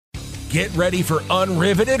Get ready for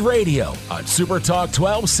Unriveted Radio on Super Talk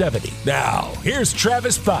 1270. Now, here's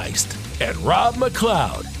Travis Feist and Rob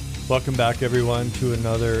McLeod. Welcome back, everyone, to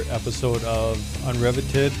another episode of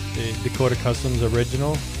Unriveted, the Dakota Customs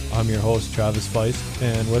original. I'm your host, Travis Feist,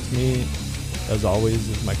 and with me, as always,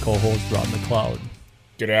 is my co-host, Rob McLeod.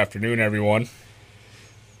 Good afternoon, everyone.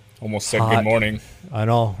 Almost said Hot. Good morning. I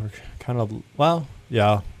know. We're kind of, well,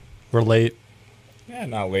 yeah, we're late. Yeah,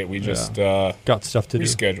 not late. We just got stuff to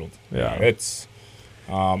rescheduled. Yeah. It's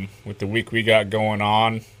with the week we got going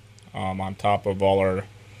on top of all our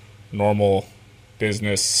normal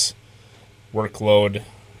business workload,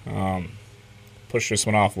 push this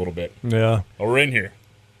one off a little bit. Yeah. But we're in here.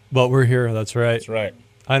 But we're here. That's right. That's right.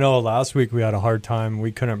 I know last week we had a hard time.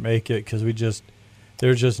 We couldn't make it because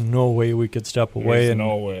there's just no way we could step away. There's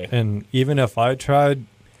no way. And even if I tried,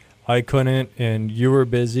 I couldn't, and you were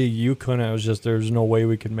busy, you couldn't. It was just there's no way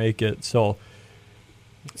we could make it. So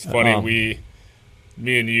it's funny.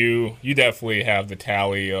 Me and you definitely have the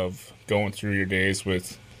tally of going through your days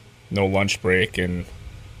with no lunch break, and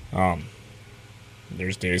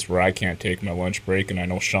there's days where I can't take my lunch break, and I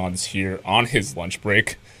know Sean's here on his lunch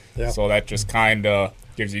break. Yeah. So that just kind of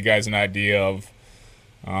gives you guys an idea of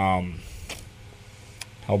how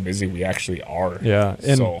busy we actually are. Yeah,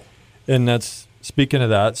 and that's speaking of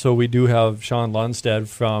that. So we do have Sean Lundstedt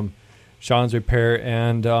from Sean's Repair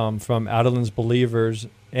and from Adeline's Believers,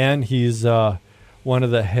 and he's one of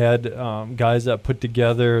the head guys that put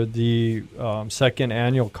together the second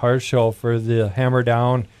annual car show for the Hammer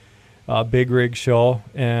Down Big Rig Show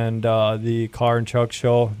and the Car and Truck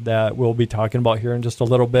Show that we'll be talking about here in just a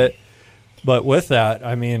little bit. But with that,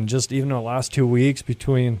 I mean, just even the last 2 weeks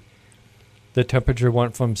between the temperature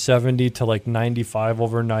went from 70 to like 95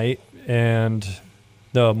 overnight, and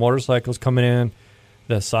the motorcycles coming in,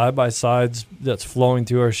 the side-by-sides that's flowing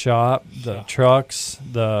through our shop, the trucks,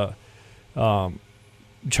 the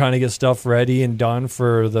trying to get stuff ready and done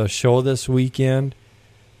for the show this weekend.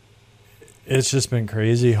 It's just been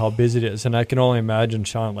crazy how busy it is. And I can only imagine,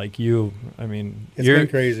 Sean, like you, I mean, it's been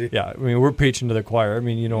crazy. Yeah, I mean, we're preaching to the choir. I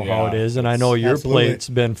mean, you know how it is. And I know your plate's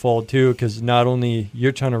been full too, because not only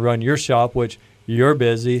you're trying to run your shop, which you're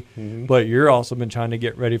busy, but you're also been trying to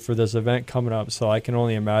get ready for this event coming up. So I can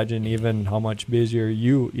only imagine even how much busier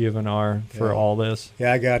you even are for all this.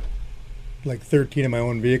 Yeah, I got like 13 of my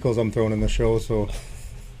own vehicles I'm throwing in the show, so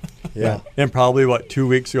yeah. And probably, 2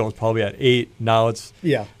 weeks ago, it was probably at 8. Now it's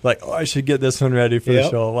like, oh, I should get this one ready for the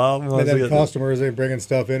show. Well, and then customers, they bringing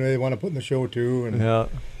stuff in they want to put in the show too, and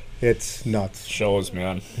it's nuts. Shows,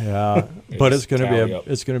 man. Yeah, but it's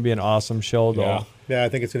gonna be an awesome show, though. Yeah, I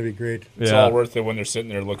think it's gonna be great. It's all worth it when they're sitting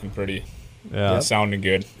there looking pretty, sounding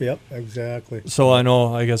good. Yep, exactly. So I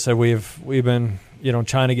know, like I said, we've been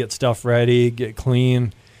trying to get stuff ready, get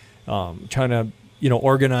clean, trying to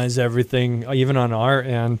organize everything, even on our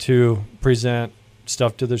end, to present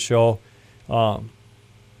stuff to the show.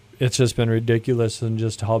 It's just been ridiculous, and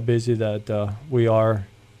just how busy that we are.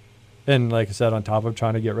 And like I said, on top of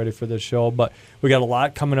trying to get ready for this show. But we got a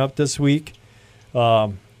lot coming up this week.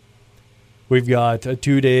 We've got a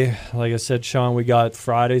 2-day, like I said, Sean, we got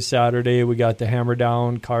Friday, Saturday. We got the Hammer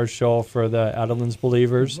Down car show for the Adeline's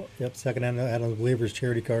Believers. Yep, second annual Adeline's Believers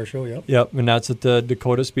charity car show, Yep, and that's at the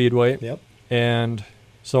Dakota Speedway. Yep. And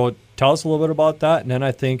so tell us a little bit about that. And then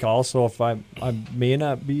I think also, if I may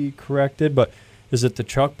not be corrected, but is it the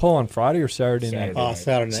truck pull on Friday or Saturday night?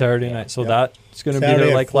 Saturday night. So that's going to be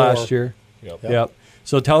there like last year. Yep.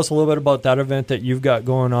 So tell us a little bit about that event that you've got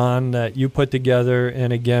going on that you put together.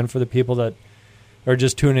 And again, for the people that are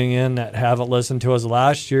just tuning in that haven't listened to us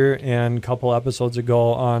last year and a couple episodes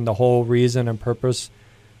ago on the whole reason and purpose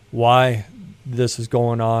why this is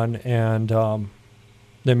going on and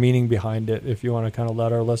the meaning behind it, if you want to kind of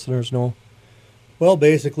let our listeners know. Well,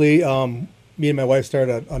 basically, me and my wife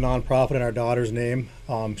started a nonprofit in our daughter's name.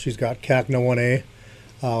 She's got CACNA1A,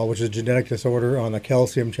 which is a genetic disorder on the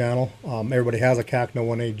calcium channel. Everybody has a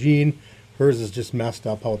CACNA1A gene. Hers is just messed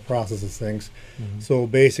up how it processes things. Mm-hmm. So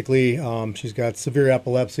basically, she's got severe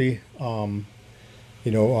epilepsy.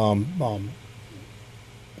 She's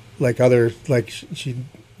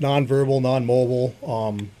nonverbal,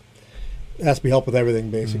 non-mobile. Has to be helped with everything,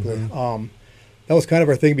 basically. Mm-hmm. That was kind of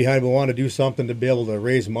our thing behind it. We wanted to do something to be able to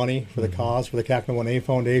raise money for the cause, for the CACNA1A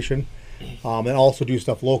Foundation, and also do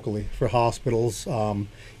stuff locally for hospitals, and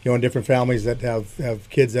different families that have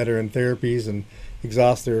kids that are in therapies and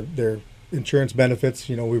exhaust their insurance benefits.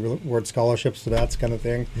 We reward scholarships to that kind of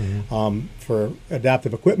thing, for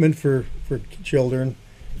adaptive equipment for children,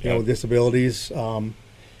 with disabilities.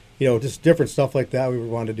 just different stuff like that we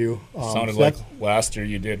wanted to do. Sounded like last year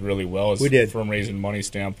you did really well. We did. From raising money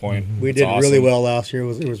standpoint. We did awesome. really well last year.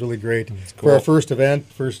 It was really great. Cool. For our first event,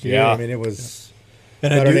 first year. Yeah. I mean, it was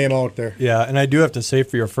And got our name out there. Yeah, and I do have to say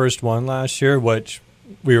for your first one last year, which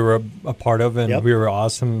we were a part of, and Yep. we were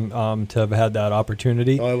awesome to have had that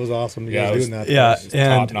opportunity. Oh, it was awesome. You Yeah, guys it was- doing that. Yeah, It's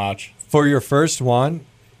and top notch. for your first one,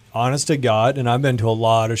 honest to God, and I've been to a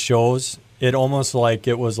lot of shows, it almost like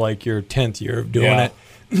it was like your 10th year of doing Yeah. it.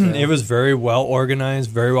 It was very well organized,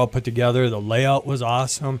 very well put together. The layout was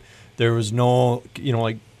awesome. There was no,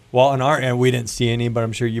 on our end, we didn't see any, but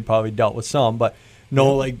I'm sure you probably dealt with some, but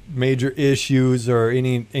no like major issues or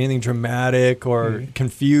anything dramatic or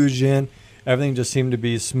confusion. Everything just seemed to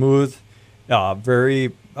be smooth,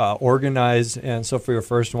 very organized. And so for your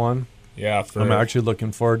first one, Yeah, I'm actually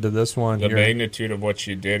looking forward to this one. the here. magnitude of what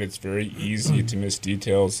you did. It's very easy to miss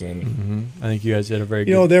details, and I think you guys did a very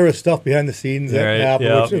good. there was stuff behind the scenes that Right, happened,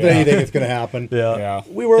 yeah. which if anything, it's going to happen. yeah,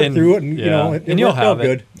 We worked And- through it, and yeah. it and you'll worked have out it.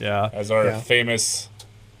 good. Yeah, as our Yeah. famous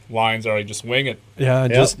lines are, you just wing it. yeah.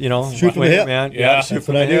 Yep. Just Shoot from wing the it, hip. man. Yeah, shoot that's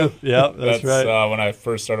from what the I do. hip. Yeah, that's right. When I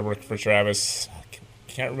first started working for Travis.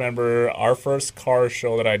 Can't remember. Our first car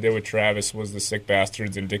show that I did with Travis was the Sick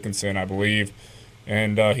Bastards in Dickinson, I believe.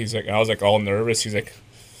 And he's like, I was like all nervous. He's like,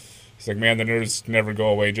 man, the nerves never go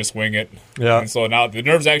away. Just wing it. Yeah. And so now the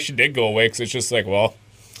nerves actually did go away because it's just like, well,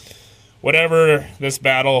 whatever this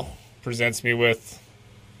battle presents me with,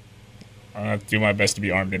 I'm going to do my best to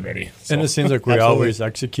be armed and ready. So, And it seems like we're Absolutely. always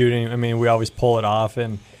executing. I mean, we always pull it off,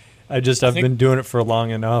 and I've think- been doing it for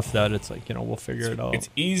long enough that it's like we'll figure it out. it's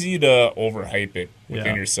easy to overhype it within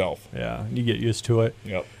Yeah. yourself. Yeah, you get used to it.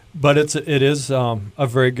 Yep. But it is a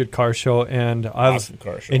very good car show, and Awesome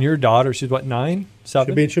car show. And your daughter, she's what, 9,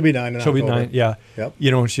 7? She'll be 9 in She'll be October. 9. Yeah.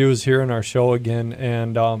 Yep. She was here in our show again,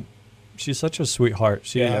 and she's such a sweetheart.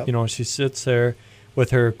 She, Yeah. she sits there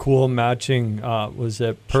with her cool matching, was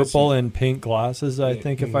it purple and pink glasses? I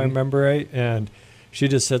think, if I remember right, and she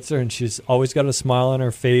just sits there, and she's always got a smile on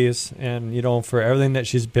her face, and for everything that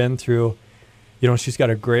she's been through, she's got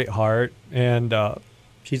a great heart, and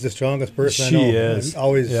She's the strongest person She I know. is. And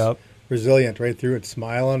always Yep. resilient right through it,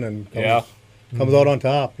 smiling and comes out on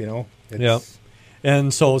top, It's, Yep.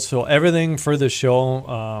 And so everything for the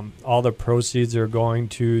show, all the proceeds are going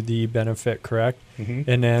to the benefit, correct? Mhm.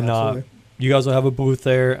 And then Absolutely. you guys will have a booth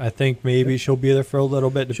there. I think maybe she'll be there for a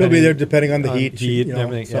little bit. She'll be there depending on the heat, and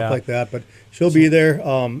everything, stuff like that. But she'll be there.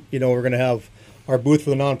 We're going to have our booth for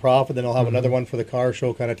the nonprofit, then I'll have another one for the car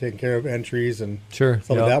show, kind of taking care of entries and Sure.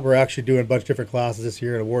 stuff like that. We're actually doing a bunch of different classes this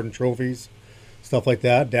year and awarding trophies, stuff like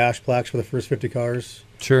that. Dash plaques for the first 50 cars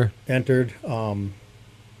Sure. entered. Kind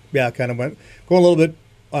of going a little bit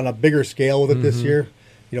on a bigger scale with it this year.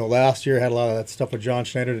 Last year I had a lot of that stuff with John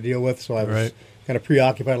Schneider to deal with, so I was Right. kind of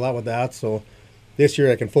preoccupied a lot with that. So this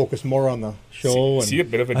year I can focus more on the show. Is he a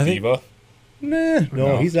bit of a I think- diva? No,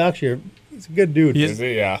 No. he's actually he's a good dude. He Is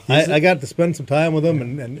he? Yeah. I got to spend some time with him,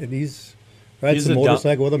 and he's rides He's some a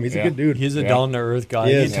motorcycle with him. He's a Yeah. good dude. He's a Yeah. down to earth guy.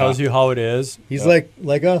 He He is. tells you how it is. He's Yeah.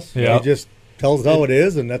 like us. Yeah. He just tells us how it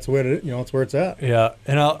is, and that's where it's where it's at. Yeah,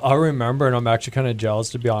 and I'll remember, and I'm actually kind of jealous,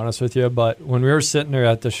 to be honest with you, but when we were sitting there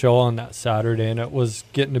at the show on that Saturday, and it was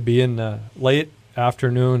getting to be in the late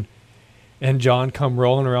afternoon, and John come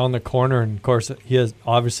rolling around the corner, and of course he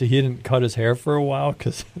didn't cut his hair for a while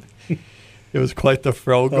because it was quite the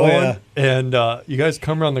fro going. yeah. And you guys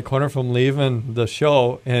come around the corner from leaving the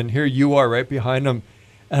show, and here you are right behind him,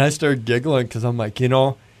 and I started giggling because I'm like,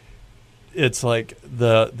 it's like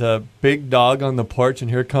the big dog on the porch, and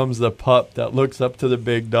here comes the pup that looks up to the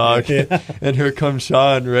big dog. And here comes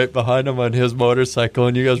Sean right behind him on his motorcycle,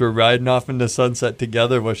 and you guys were riding off into sunset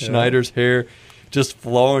together with Schneider's hair just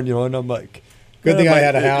flowing, and I'm like... Good thing I'm I like,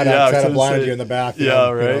 had a hat yeah, on, kind so of blinded say- you in the back. Yeah,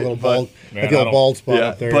 A right, little but- bald, Man, like a I little don't- bald spot Yeah,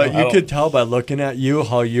 up there. but I you don't- could tell by looking at you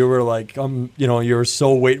how you were like, you were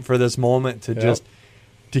so waiting for this moment to just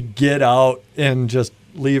to get out and just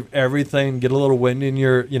leave everything, get a little wind in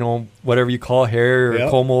your, whatever you call hair or Yep.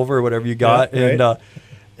 comb over or whatever you got, Yep, right.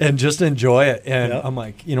 and just enjoy it. And Yep. I'm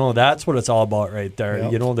like, that's what it's all about right there.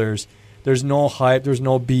 Yep. There's no hype, there's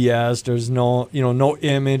no BS, there's no, no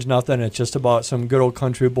image, nothing. It's just about some good old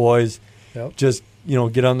country boys Yep. just,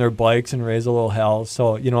 get on their bikes and raise a little hell.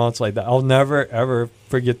 So, it's like that. I'll never, ever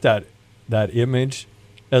forget that image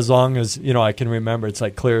as long as, I can remember. It's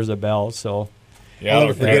like clear as a bell. So, Yeah. I'll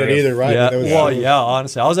never forget it either, right? yeah. That was- Well, yeah,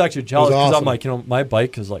 honestly. I was actually jealous because awesome. I'm like, my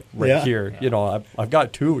bike is like right Yeah. here. I've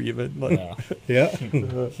got 2 even. But, Yeah.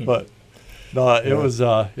 Yeah. but no,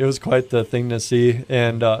 it was quite the thing to see.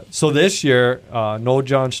 And so this year, no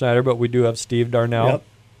John Schneider, but we do have Steve Darnell. Yep.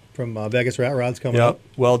 From Vegas Rat Rods coming Yep, up.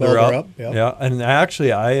 Welder Welder up. up, yep. Yeah, and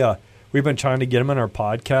actually, we've been trying to get him on our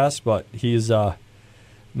podcast, but he's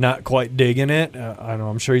not quite digging it. I know,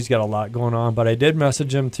 I'm sure he's got a lot going on, but I did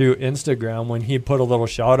message him through Instagram when he put a little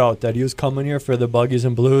shout out that he was coming here for the Buggies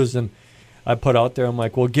and Blues, and I put out there, I'm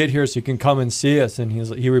like, well, get here so you can come and see us. And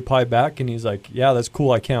he replied back, and he's like, yeah, that's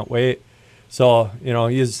cool. I can't wait. So,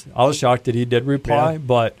 I was shocked that he did reply,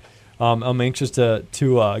 but I'm anxious to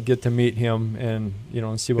get to meet him and,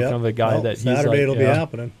 and see what kind of a guy that he's like. Saturday it'll be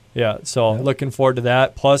happening. Yeah, so looking forward to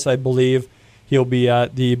that. Plus, I believe he'll be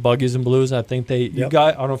at the Buggies and Blues. I think you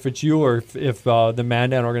got, I don't know if it's you or if the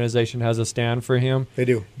Mandan organization has a stand for him. They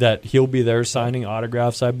do. That he'll be there signing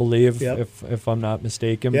autographs, I believe, if I'm not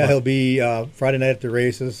mistaken. Yeah, he'll be Friday night at the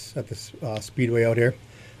races at the Speedway out here.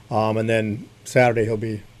 And then Saturday he'll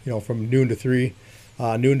be, from noon to 3.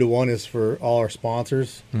 Noon to 1 is for all our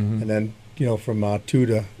sponsors. And then, from 1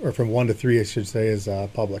 to 3, I should say, is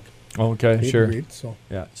public. Okay, sure. Read, so.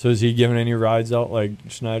 Yeah. So is he giving any rides out like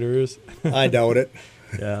Schneider is? I doubt it.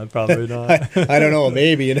 Yeah, probably not. I don't know.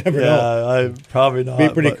 Maybe. You never know. Yeah, probably not.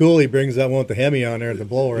 It'd be pretty cool. He brings that one with the Hemi on there at the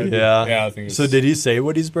blower. Yeah. Yeah, I think so did he say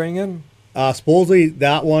what he's bringing? Supposedly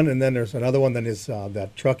that one, and then there's another one that is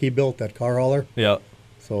that truck he built, that car hauler. Yeah.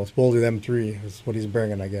 So supposedly them 3 is what he's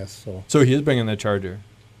bringing, I guess. So he's bringing the Charger.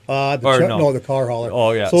 The car hauler.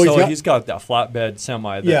 Oh, yeah. So he's got that flatbed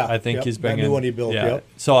semi that I think he's bringing. That new one he built,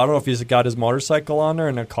 So I don't know if he's got his motorcycle on there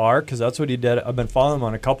in a car, because that's what he did. I've been following him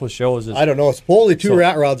on a couple of shows. I don't know. Supposedly 2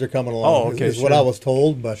 rat rods are coming along. Oh, okay, is what I was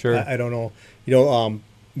told, but I don't know.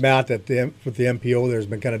 Matt with the MPO there's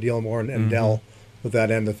been kind of dealing more in Dell with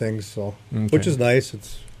that end of things, so which is nice.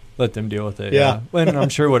 It's let them deal with it. Yeah. And I'm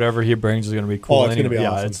sure whatever he brings is going to be cool. Oh, it's going to be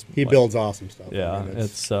awesome. He builds awesome stuff. Yeah, I mean,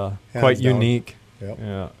 it's quite unique. Yep.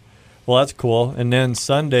 Yeah. Well, that's cool. And then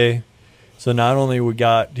Sunday, so not only we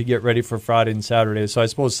got to get ready for Friday and Saturday, so I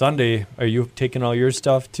suppose Sunday, are you taking all your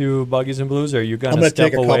stuff to Buggies and Blues, or are you going to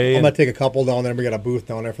step away? I'm going to take a couple down there. We got a booth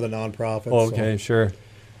down there for the nonprofit. Oh, okay, sure.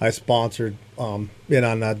 I sponsored in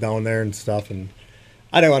on that down there and stuff, and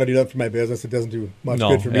I don't want to do that for my business. It doesn't do much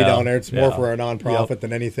good for me down there. It's more for our nonprofit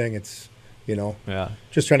than anything. It's,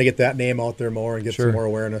 just trying to get that name out there more and get some more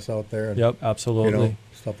awareness out there. And, absolutely.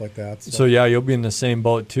 Stuff like that. So you'll be in the same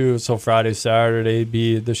boat too. So Friday, Saturday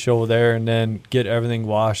be the show there, and then get everything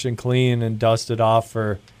washed and clean and dusted off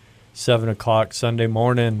for 7 o'clock Sunday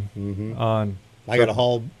morning. I got to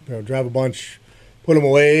haul, drive a bunch, put them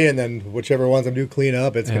away, and then whichever ones I do clean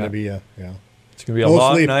up, it's going to be it's going to be a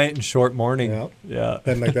long night and short morning. Yeah.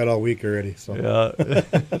 Been like that all week already. So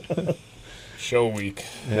show week.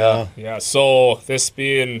 Yeah. So this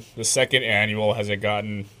being the second annual, has it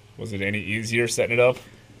gotten? Was it any easier setting it up?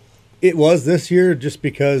 It was this year, just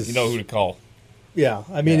because you know who to call. Yeah,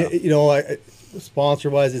 I mean,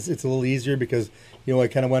 sponsor-wise, it's a little easier because I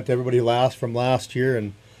kind of went to everybody from last year,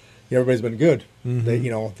 and everybody's been good. We've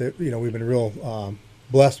been real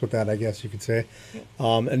blessed with that, I guess you could say.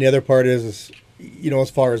 And the other part is as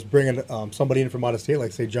far as bringing somebody in from out of state,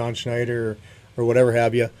 like say John Schneider or whatever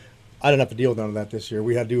have you, I didn't have to deal with none of that this year.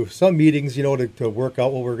 We had to do some meetings, to work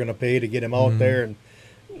out what we're going to pay to get him out there, and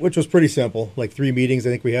which was pretty simple. Like 3 meetings, I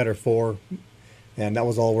think we had, or 4, and that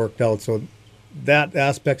was all worked out. So that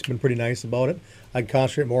aspect's been pretty nice about it. I can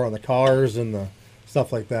concentrate more on the cars and the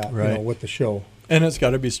stuff like that, with the show. And it's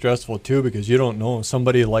got to be stressful too, because you don't know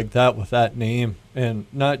somebody like that with that name, and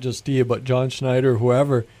not just Steve, but John Schneider,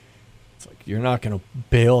 whoever. It's like you're not going to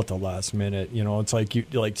bail at the last minute. It's like you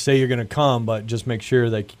say you're going to come, but just make sure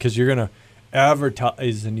that because you're going to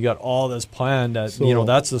advertise and you got all this planned. That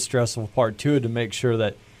that's the stressful part too, to make sure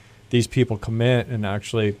that these people commit and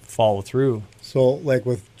actually follow through. So, like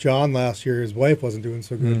with John last year, his wife wasn't doing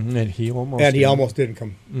so good, and he almost didn't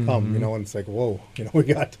come. And it's like, whoa, we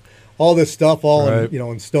got all this stuff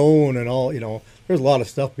in stone and all. There's a lot of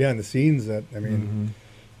stuff behind the scenes that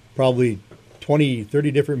probably 20,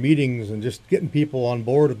 30 different meetings and just getting people on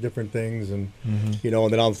board with different things, and and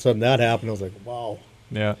then all of a sudden that happened. I was like, wow.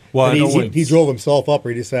 Yeah. Well, and he drove himself up, or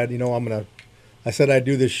he decided, I said I'd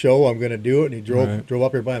do this show, I'm going to do it, and he drove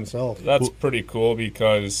up here by himself. That's pretty cool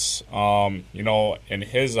because, in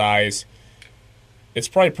his eyes, it's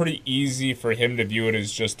probably pretty easy for him to view it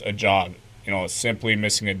as just a job, simply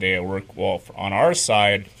missing a day of work. Well, on our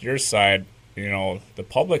side, your side, the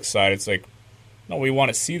public side, it's like, no, we want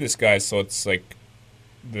to see this guy, so it's like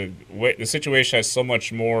the situation has so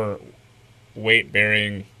much more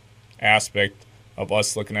weight-bearing aspect of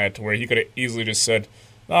us looking at it, to where he could have easily just said,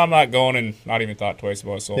 no, I'm not going, and not even thought twice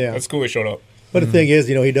about it. So that's cool he showed up. But the thing is,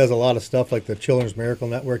 he does a lot of stuff like the Children's Miracle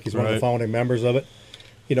Network. He's one of the founding members of it.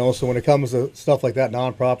 So when it comes to stuff like that,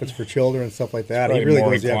 nonprofits for children and stuff like that, he really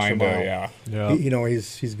goes the extra mile. Yeah.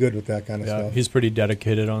 He's good with that kind of stuff. He's pretty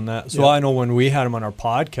dedicated on that. So I know when we had him on our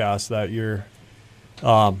podcast that year,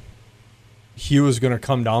 he was going to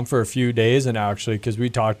come down for a few days, and actually, because we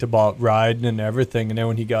talked about riding and everything, and then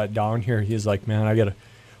when he got down here, he's like, man,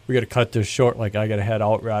 we got to cut this short. Like, I got to head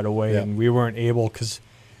out right away. And we weren't able, because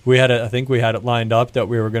I think we had it lined up that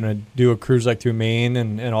we were going to do a cruise like through Maine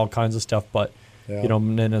and all kinds of stuff. But,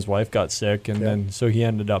 and then his wife got sick, and then so he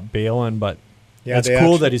ended up bailing. But it's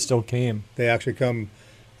cool that he still came. They actually come.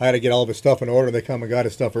 I had to get all of his stuff in order. They come and got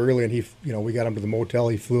his stuff early, and we got him to the motel.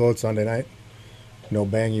 He flew out Sunday night.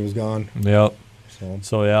 Bang, he was gone. Yep.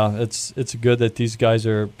 So yeah, it's good that these guys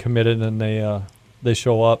are committed and they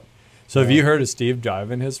show up. So have you heard of Steve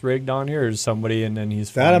driving his rig down here, or is somebody and then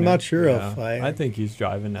he's that I'm not sure of. I think he's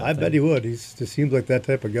driving that. I bet he would. He just seems like that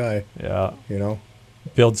type of guy. Yeah.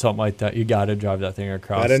 Build something like that. You got to drive that thing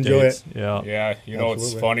across. I'd enjoy states. it. Yeah. Yeah. Absolutely.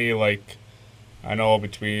 It's funny. Like, I know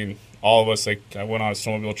between all of us, like, I went on a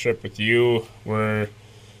snowmobile trip with you where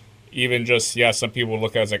even just, some people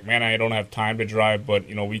look at it as like, man, I don't have time to drive. But,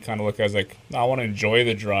 we kind of look at it as like, no, I want to enjoy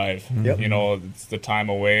the drive. Yep. It's the time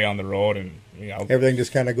away on the road. And, everything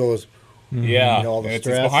just kind of goes. Yeah. All the it's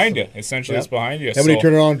stress. behind you. Essentially, it's behind you. And when you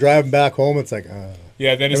turn around driving back home, it's like, then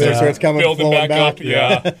it starts coming, building back up.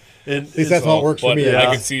 Yeah. At least that's how it works for me. I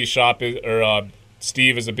can see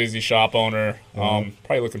Steve is a busy shop owner.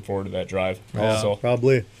 Probably looking forward to that drive. Also.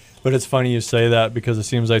 Probably. But it's funny you say that, because it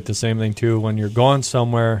seems like the same thing too. When you're going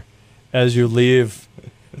somewhere, as you leave,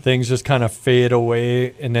 things just kind of fade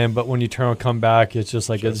away, but when you turn and come back, it's just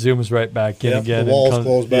like it zooms right back in again. The walls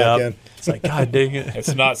close back in. It's like, God dang it.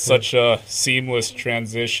 It's not such a seamless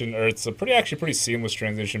transition, or it's a pretty seamless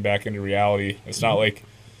transition back into reality. It's not like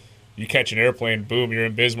you catch an airplane, boom, you're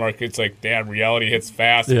in Bismarck. It's like, damn, reality hits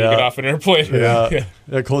fast when you get off an airplane. Yeah.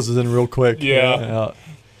 It closes in real quick. Yeah.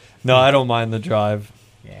 No, I don't mind the drive.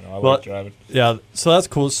 Yeah, no, I like driving. Yeah, so that's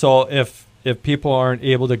cool. So if people aren't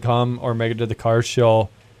able to come or make it to the car show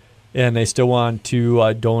and they still want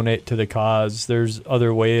to donate to the cause, there's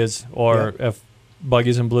other ways. Or if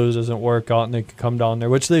Buggies and Blues doesn't work out and they can come down there,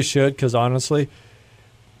 which they should, because honestly,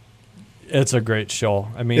 it's a great show.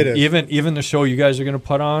 I mean, even the show you guys are going to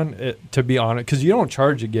put on, to be honest, because you don't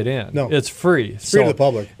charge to get in. No. It's free. It's free to the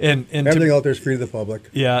public. And everything out there is free to the public.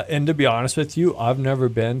 Yeah, and to be honest with you, I've never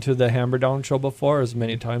been to the Hammer Down show before as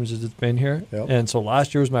many times as it's been here. Yep. And so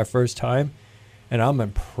last year was my first time, and I'm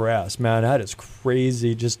impressed. Man, that is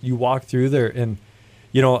crazy. Just you walk through there, and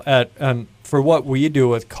for what we do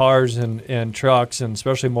with cars and trucks, and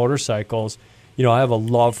especially motorcycles, I have a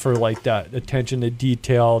love for like that attention to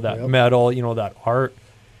detail, that metal, that art.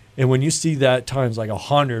 And when you see that times like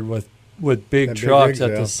 100 with big trucks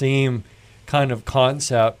at the same kind of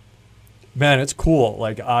concept, man, it's cool.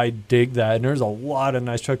 Like, I dig that. And there's a lot of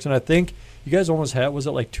nice trucks. And I think you guys almost had, was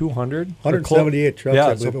it like 200? 178 trucks.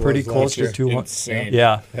 Yeah, so pretty close to 200. Insane.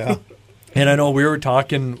 Yeah. And I know we were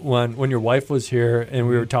talking when your wife was here, and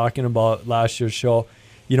we were talking about last year's show.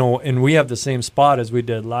 And we have the same spot as we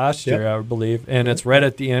did last year, I believe, and it's right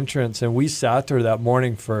at the entrance. And we sat there that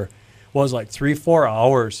morning for, what was it, like 3-4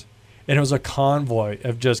 hours, and it was a convoy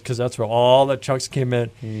of because that's where all the trucks came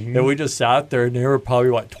in. Mm-hmm. And we just sat there, and they were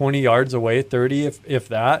probably, 20 yards away, 30 if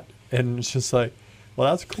that. And it's just like, well,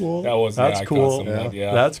 that's cool. That's cool.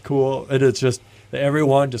 That's cool. And it's just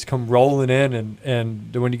everyone just come rolling in,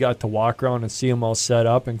 and when you got to walk around and see them all set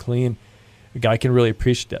up and clean, the guy can really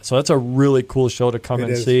appreciate that. So that's a really cool show to come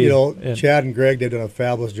and see. Chad and Greg, they've done a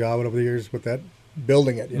fabulous job over the years with that,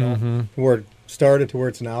 building it, from where it started to where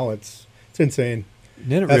it's now. It's insane.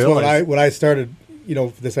 That's when I started,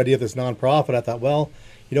 this idea of this nonprofit, I thought, well,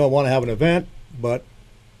 I want to have an event, but,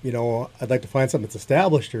 I'd like to find something that's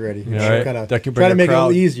established already. Kind of try to make it a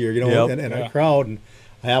little easier, and a crowd. And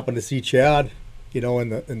I happened to see Chad, in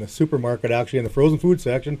the supermarket, actually, in the frozen food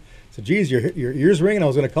section. I said, geez, your ears ringing. I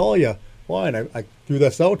was going to call you. Why? And I threw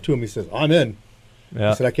this out to him. He says, I'm in.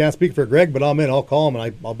 I said, I can't speak for Greg, but I'm in. I'll call him,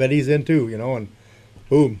 and I'll bet he's in too, and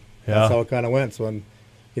boom. That's how it kind of went. So,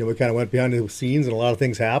 we kind of went behind the scenes, and a lot of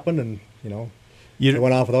things happened, and, it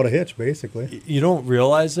went off without a hitch, basically. You don't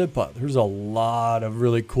realize it, but there's a lot of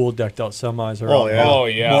really cool decked-out semis around. Oh,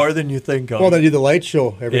 yeah. More than you think of. Well, they do the light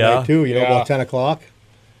show every night, too, about 10 o'clock.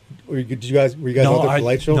 Were you guys out there for the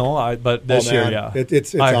light show? No, but this year, yeah.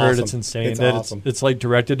 It's I heard awesome. it's insane. It's awesome. It's like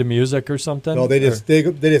directed to music or something? No, they just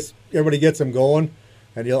everybody gets them going,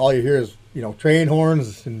 and all you hear is, train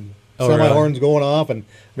horns and semi-horns going off, and,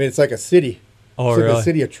 it's like a city. Oh, it's really? like a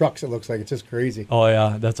city of trucks, it looks like. It's just crazy. Oh,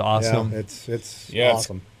 yeah, that's awesome. Yeah, it's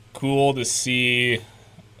awesome. It's cool to see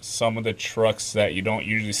some of the trucks that you don't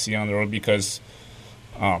usually see on the road, because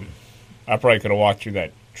I probably could have walked through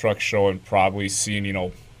that truck show and probably seen,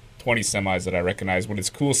 20 semis that I recognize. But it's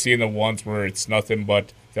cool seeing the ones where it's nothing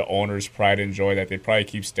but the owner's pride and joy that they probably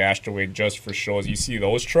keep stashed away just for shows. You see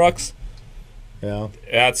those trucks? Yeah.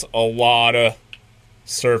 That's a lot of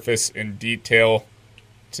surface and detail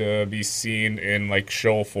to be seen in, like,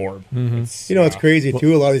 show form. Mm-hmm. It's crazy,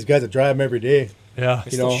 too. A lot of these guys that drive them every day. Yeah.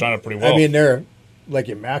 They still shine it pretty well. I mean, they're like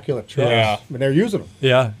immaculate trucks. Yeah. I mean, they're using them.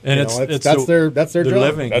 Yeah, and that's their job.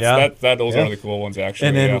 living. Those are the cool ones, actually.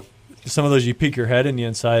 And then some of those, you peek your head in the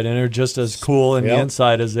inside, and they're just as cool in the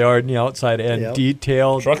inside as they are in the outside, and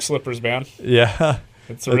detailed. Truck slippers, man. Yeah.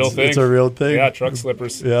 It's a real thing. It's a real thing. Yeah, truck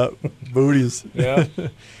slippers. Yeah, booties. Yeah.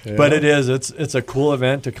 But it is. It's a cool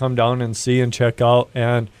event to come down and see and check out.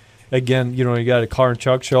 And again, you got a car and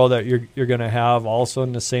truck show that you're going to have also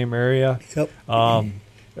in the same area. Yep.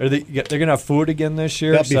 They're going to have food again this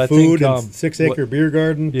year. That'd be food and 6-acre beer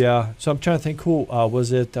garden. Yeah. So I'm trying to think. Who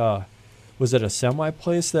was it? Was it a semi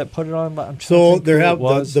place that put it on? So they have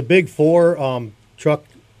the big four truck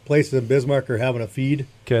places in Bismarck are having a feed.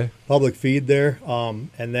 Okay. Public feed there. And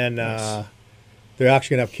then they're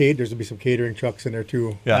actually going to have there's going to be some catering trucks in there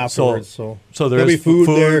too afterwards. So there'll be food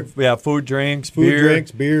there. Yeah, food, drinks,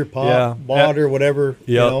 beer, pop, water, whatever.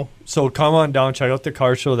 Yeah. So come on down, check out the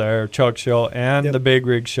car show there, truck show, and the big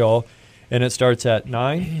rig show. And it starts at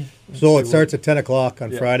 9. So it starts at 10 o'clock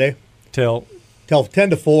on Friday. Till 10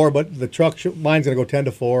 to 4, but the truck mine's going to go 10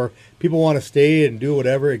 to 4. People want to stay and do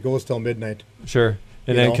whatever. It goes till midnight. Sure.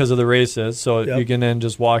 And then because of the races, so you can then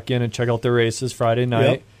just walk in and check out the races Friday night.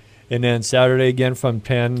 Yep. And then Saturday again from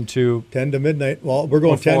 10 to midnight. Well, we're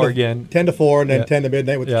going 10 to 4 and then 10 to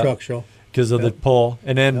midnight with the truck show. Because of the pull.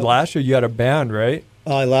 And then last year you had a band, right?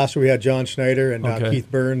 Last year we had John Schneider and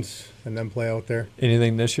Keith Burns and them play out there.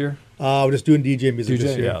 Anything this year? We're just doing DJ music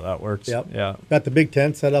this year. Yeah, that works. Yep. Yeah. Got the big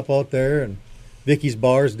tent set up out there, and Vicky's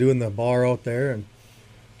Bar's doing the bar out there and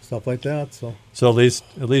stuff like that. So at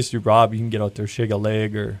least you, Rob, you can get out there, shake a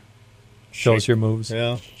leg or show us your moves.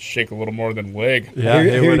 Yeah. Shake a little more than leg. Yeah. I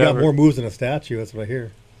hear you got more moves than a statue. That's what I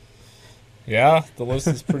hear. Yeah, the list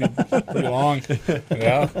is pretty long.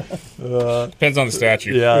 Yeah. Depends on the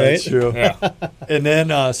statue. Yeah, right? That's true. Yeah. And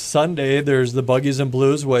then Sunday, there's the Buggies and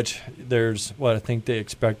Blues, which there's, I think they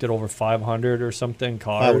expected over 500 or something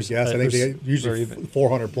cars. I would guess. I think they usually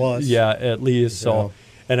 400 plus. Yeah, at least. So,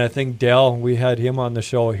 and I think Dale, we had him on the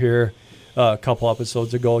show here a couple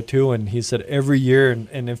episodes ago too, and he said every year,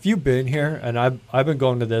 and if you've been here, and I've been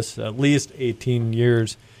going to this at least 18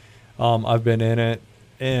 years, I've been in it.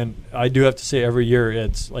 And I do have to say, every year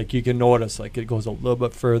it's like you can notice, like it goes a little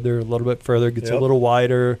bit further, gets a little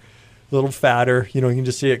wider, a little fatter. You can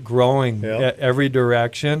just see it growing every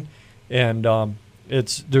direction, and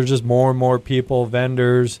there's just more and more people,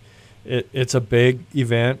 vendors. It's a big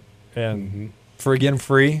event, and friggin'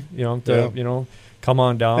 free. Come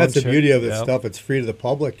on down. That's the beauty of this stuff. It's free to the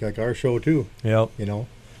public, like our show too. Yep.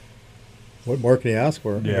 What more can you ask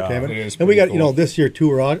for? Yeah, entertainment. it is and we got, cool. This year too,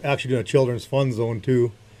 we're actually doing a children's fun zone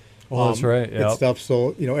too. Oh, that's right. And stuff.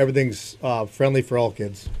 So, everything's friendly for all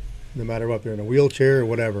kids, no matter what they're in a wheelchair or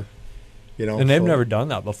whatever. And they've never done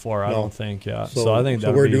that before, I don't think. Yeah. So I think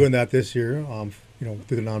we're doing that this year,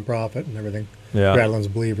 through the nonprofit and everything. Yeah.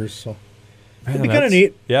 Radlands Believers. So it'll be kind of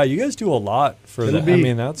neat. Yeah, you guys do a lot for that. I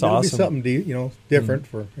mean, that's awesome. It'll be something, different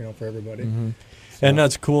for everybody. Mm-hmm. So. And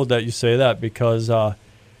that's cool that you say that because.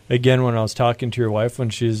 Again, when I was talking to your wife when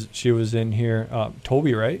she was in here,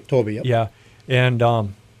 Toby, right? Toby, yep. Yeah. And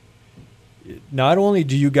not only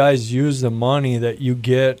do you guys use the money that you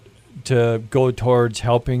get to go towards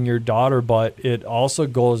helping your daughter, but it also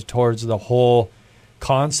goes towards the whole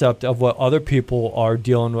concept of what other people are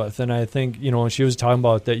dealing with. And I think, when she was talking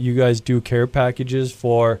about that you guys do care packages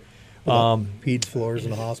for peds floors in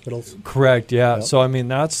the hospitals. Correct, yeah. Yep. So, I mean,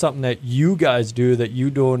 that's something that you guys do, that you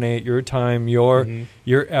donate your time, your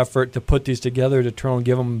effort to put these together to try and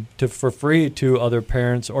give them for free to other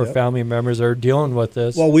parents or family members that are dealing with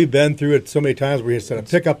this. Well, we've been through it so many times where you said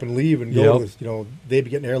pick up and leave and go. They'd be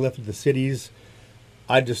getting airlifted to the cities.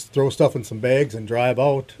 I'd just throw stuff in some bags and drive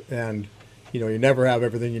out, and, you never have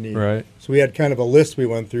everything you need. Right. So we had kind of a list we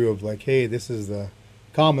went through of like, hey, this is the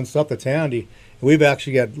common stuff that's handy. We've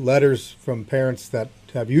actually got letters from parents that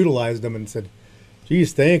have utilized them and said,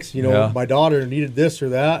 geez, thanks. My daughter needed this or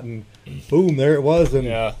that, and boom, there it was. And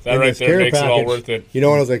that right there makes it all worth it. And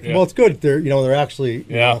I was like, well, it's good. They're actually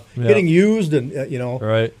getting used, and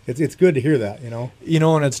right. It's good to hear that.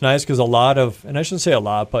 And it's nice because a lot of, and I shouldn't say a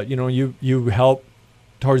lot, but you help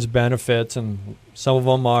towards benefits, and some of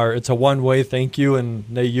them it's a one-way thank you, and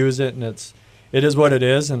they use it, and it is what it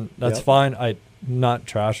is, and that's fine. Not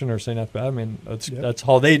trashing or saying that's bad. I mean, that's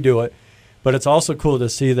how they do it. But it's also cool to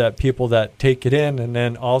see that people that take it in, and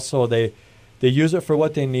then also they use it for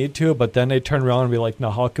what they need to, but then they turn around and be like,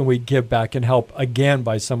 now how can we give back and help again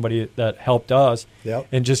by somebody that helped us? Yep.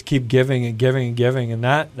 And just keep giving and giving and giving. And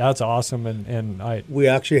that's awesome. And we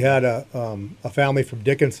actually had a family from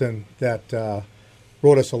Dickinson that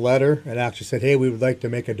wrote us a letter and actually said, hey, we would like to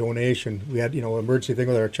make a donation. We had, an emergency thing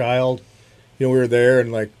with our child. We were there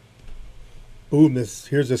and like, boom,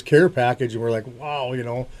 here's this care package, and we're like,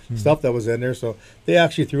 wow, stuff that was in there. So they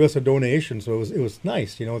actually threw us a donation, so it was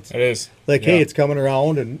nice. It is like, hey, it's coming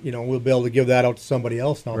around, and we'll be able to give that out to somebody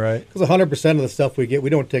else now. Right. Because 100% of the stuff we get, we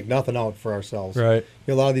don't take nothing out for ourselves. Right.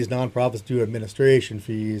 A lot of these nonprofits do administration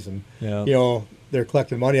fees, and they're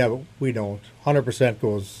collecting money out, but we don't. 100%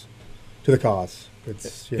 goes to the cause.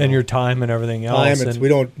 It's and your time and everything else.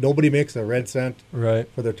 Nobody makes a red cent right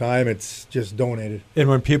for their time. It's just donated. And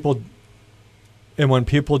when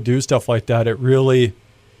people do stuff like that, it really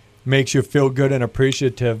makes you feel good and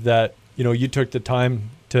appreciative that, you took the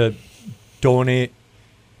time to donate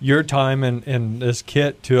your time and this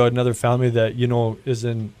kit to another family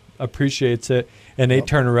that, appreciates it, and they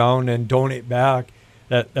turn around and donate back.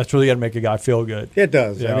 That's really got to make a guy feel good. It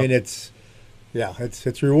does. Yeah. I mean, it's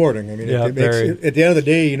rewarding. I mean, at the end of the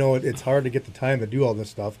day, it's hard to get the time to do all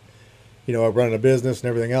this stuff. Running a business and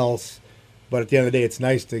everything else. But at the end of the day, it's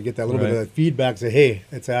nice to get that little bit of feedback. Say, hey,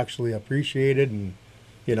 it's actually appreciated, and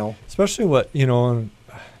especially what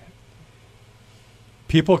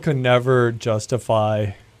people can never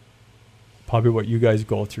justify probably what you guys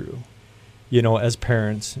go through, as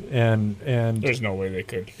parents, and there's no way they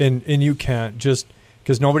could, and you can't, just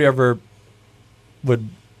because nobody ever would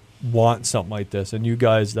want something like this, and you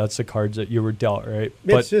guys, that's the cards that you were dealt, right?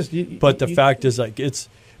 But the fact is, like,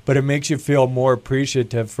 but it makes you feel more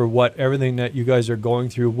appreciative for everything that you guys are going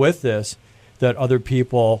through with this, that other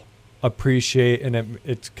people appreciate. And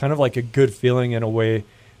it's kind of like a good feeling in a way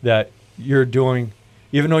that you're doing,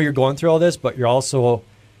 even though you're going through all this, but you're also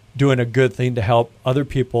doing a good thing to help other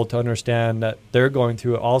people to understand that they're going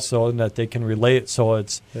through it also, and that they can relate. So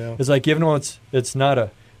it's like, even though it's not a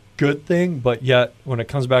good thing, but yet when it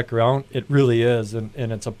comes back around, it really is. And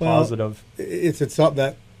it's a positive. It's something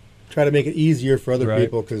that, try to make it easier for other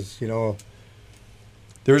people, because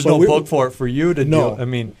there's no book for it for you to do. I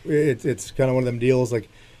mean, it's kind of one of them deals. Like,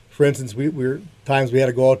 for instance, we're times we had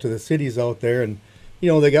to go out to the cities out there, and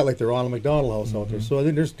they got like the Ronald McDonald House out there. So I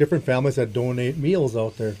think there's different families that donate meals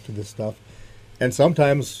out there to this stuff, and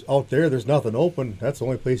sometimes out there there's nothing open. That's the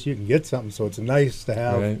only place you can get something. So it's nice to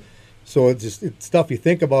have. Right. So it's stuff you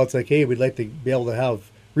think about. It's like, hey, we'd like to be able to have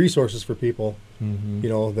resources for people.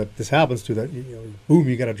 That this happens to, that boom,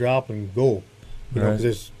 you got to drop and go,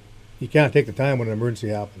 because you can't take the time when an emergency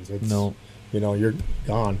happens. You're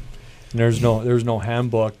gone. And there's no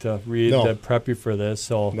handbook to read to prep you for this.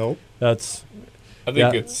 So I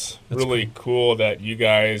think it's really cool that you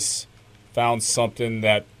guys found something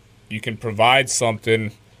that you can provide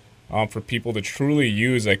something for people to truly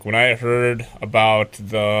use. Like, when I heard about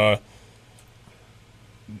the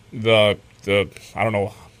I don't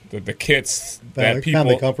know, the kits that people,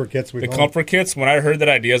 the comfort kits, comfort kits. When I heard that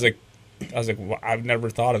idea, I was like, well, I've never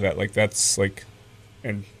thought of that. Like, that's like,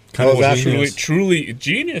 and kind of truly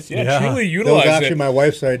genius. Yeah, truly utilize it. That was actually my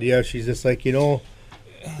wife's idea. She's just like,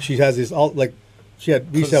 she has these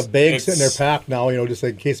we used to have bags sitting there packed now, just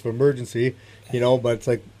like in case of emergency, but it's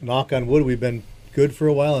like, knock on wood, we've been good for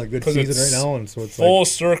a while, and a good season right now, and so it's full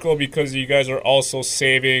circle, because you guys are also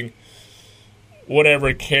saving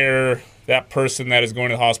whatever care that person that is going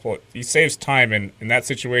to the hospital. He saves time, and in that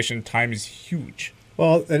situation, time is huge.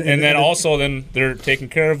 Well, and then also then they're taken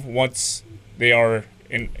care of once they are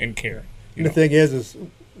in care. The thing is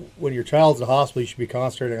when your child's in the hospital, you should be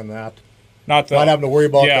concentrating on that, not having to worry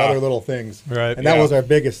about the other little things. Right. And that was our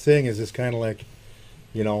biggest thing, is just kind of like,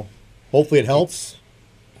 hopefully it helps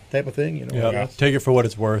type of thing. Take it for what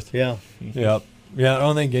it's worth. Yeah. Yeah. I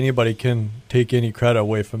don't think anybody can take any credit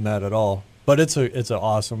away from that at all. But it's a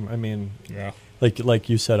awesome. I mean, like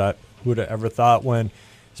you said, I would have ever thought,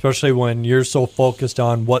 especially when you're so focused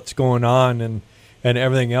on what's going on and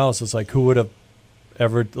everything else. It's like, who would have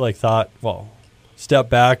ever thought, well, step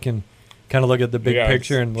back and kind of look at the big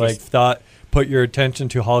picture and put your attention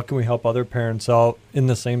to how can we help other parents out in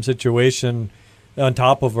the same situation, on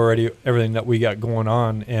top of already everything that we got going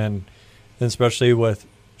on, and especially with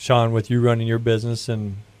Sean, with you running your business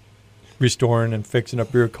and restoring and fixing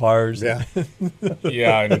up your cars. Yeah.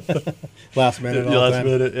 Last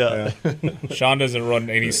minute. Yeah. Sean doesn't run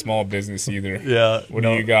any small business either. Yeah. What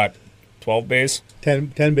do you got? 12 bays?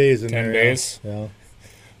 10 bays in 10 there. bays? Yeah.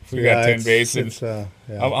 So we got 10 bays.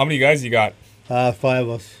 How many guys you got? 5 of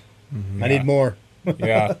us. Mm-hmm. I need more.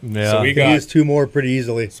 Yeah. Yeah. So we You can got use 2 more pretty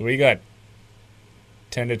easily. 10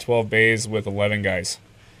 to 12 bays with 11 guys.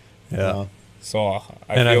 Yeah. So I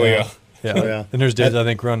And feel you. Yeah. Oh, yeah. And there's days I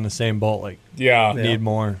think we're on the same boat. Like, Yeah. Yeah. need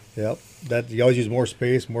more. Yep. That you always use more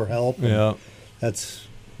space, more help. and Yeah. That's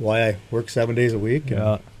why I work 7 days a week. and-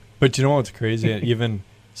 Yeah. But you know what's crazy? Even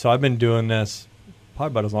so, I've been doing this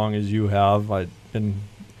probably about as long as you have. I've been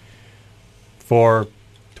for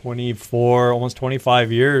 24, almost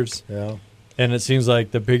 25 years. Yeah. And it seems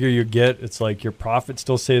like the bigger you get, it's like your profits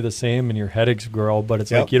still stay the same and your headaches grow. But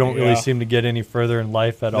it's Yep. like you don't really Yeah. seem to get any further in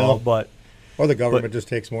life at No. all. But Or the government just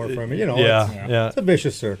takes more from you. You know, yeah, yeah, it's a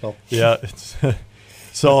vicious circle. yeah. It's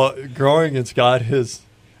so growing, it's got his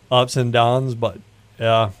ups and downs, but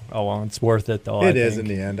yeah, oh well, it's worth it though. It I is think.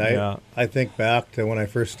 in the end. Yeah. I think back to when I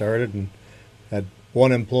first started and had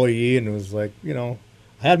one employee, and it was like, I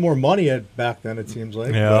had more money back then, it seems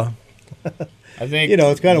like. Yeah. I think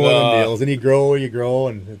But, it's kind of one of them deals. And you grow,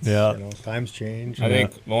 and it's, Yeah. times change. I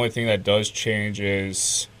think the only thing that does change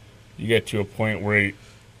is you get to a point where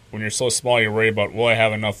when you're so small, you're worried about, will I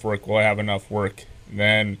have enough work? Will I have enough work?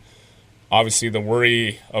 Then obviously the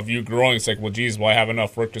worry of you growing, it's like, well, geez, will I have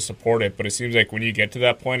enough work to support it? But it seems like when you get to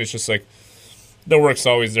that point, it's just like the work's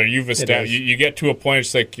always there. You've established. is. You get to a point,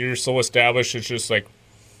 it's like you're so established. It's just like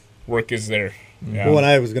work is there. Yeah. Well, when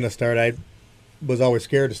I was going to start, I was always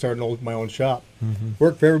scared to start my own shop. Mm-hmm.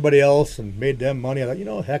 Worked for everybody else and made them money. I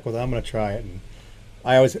thought, heck with it, I'm going to try it. And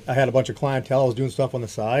I had a bunch of clientele. I was doing stuff on the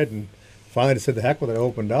side, and finally just said the heck with it. I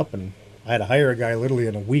opened up, and I had to hire a guy literally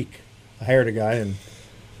in a week. I hired a guy, and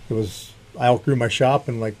I outgrew my shop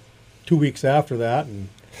in like 2 weeks after that. And,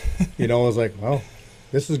 I was like, well,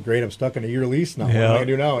 this is great. I'm stuck in a year lease now. What am I going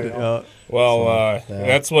to do now? Yeah. Well, So,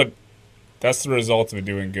 yeah. that's the result of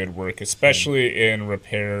doing good work, especially in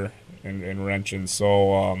repair and wrenching.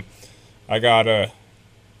 So I gotta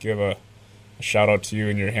give a shout out to you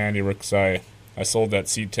and your handiwork, 'cause I sold that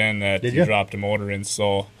C10 that Did you ya? dropped a motor in.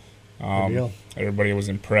 So Good deal. everybody was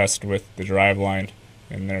impressed with the drive line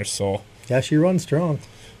in there. So Yeah, she runs strong.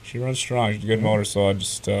 she runs strong. She's a good motor. So I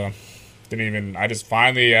just I just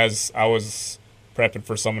finally, as I was prepping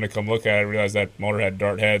for someone to come look at it, I realized that motor had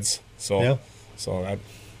dart heads. So Yeah. so that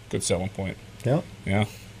good selling point. Yeah. Yeah.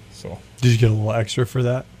 So Did you get a little extra for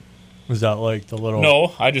that? Was that like the little?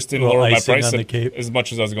 no, I just didn't little lower my icing price on the cake? as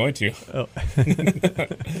much as I was going to. Oh.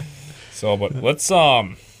 So, but let's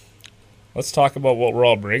talk about what we're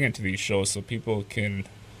all bringing to these shows, so people can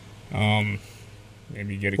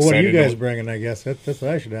maybe get excited. Well, what are you guys bringing, I guess? That's what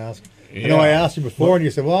I should ask. I know I asked you before, and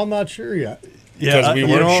you said, well, I'm not sure yet. Because we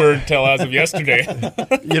weren't sure until as of yesterday.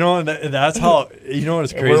 That's how. You know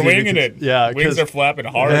what's crazy? We're winging because- it. Yeah, wings 'cause, are flapping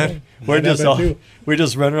hard. man, we're I just bet too. we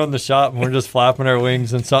just run around the shop and we're just flapping our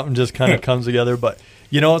wings and something just kind of comes together. But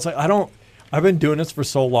it's like I've been doing this for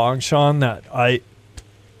so long, Sean, that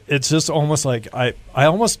it's just almost like I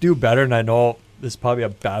almost do better, and I know this is probably a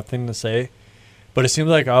bad thing to say, but it seems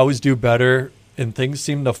like I always do better and things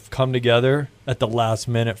seem to come together at the last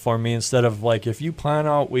minute for me, instead of like if you plan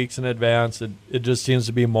out weeks in advance, it just seems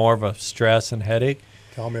to be more of a stress and headache.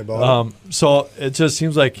 Tell me about it. So it just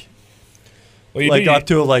seems like Well, up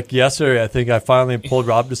to like yesterday, I think I finally pulled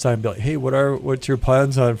Rob aside and be like, hey, what's your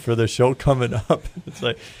plans on for the show coming up? It's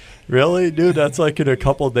like, really, dude, that's like in a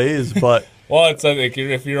couple days. But well, it's like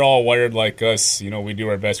if you're all wired like us, we do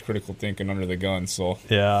our best critical thinking under the gun. So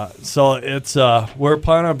yeah, so it's we're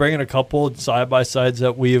planning on bringing a couple side by sides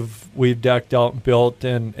that we've decked out and built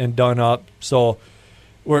and done up. So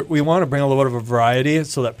we want to bring a little bit of a variety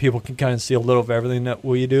so that people can kind of see a little of everything that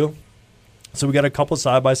we do. So we got a couple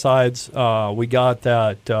side by sides. We got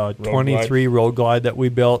that 23 Road Glide that we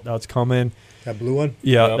built. That's coming. That blue one?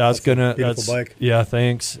 Yeah, Yep. that's gonna. Beautiful bike. Yeah,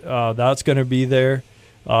 thanks. That's gonna be there.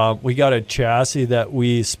 We got a chassis that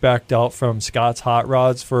we spec'd out from Scott's Hot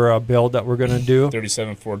Rods for a build that we're gonna do.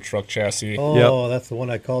 37 Ford truck chassis. Oh, that's the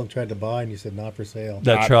one I called and tried to buy, and you said not for sale.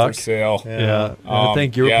 That Not truck. for sale. Yeah, and I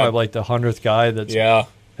think you were probably like the 100th guy that's Yeah.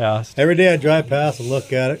 asked. Every day I drive past and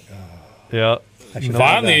look at it. Yeah, I should have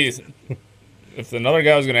Finally, if another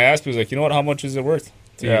guy was going to ask me, he was like, you know what? How much is it worth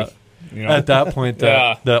to yeah. you? At that point,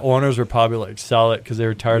 Yeah. the owners were probably like, sell it because they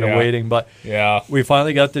were tired Yeah. of waiting. But Yeah. we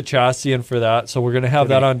finally got the chassis in for that, so we're gonna have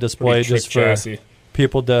that on display Pretty trick just for chassis.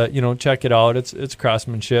 people to check it out. It's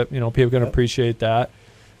craftsmanship. People can appreciate that.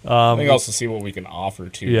 I think also see what we can offer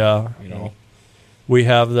too. Yeah. We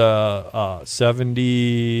have the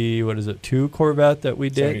 70, what is it, 2 Corvette that we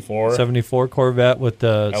did? 74 Corvette with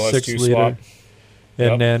the LS2 6-liter. swap.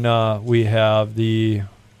 And then we have the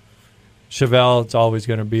Chevelle. It's always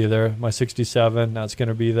going to be there. My 67, that's going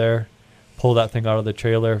to be there. Pull that thing out of the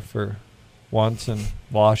trailer for once and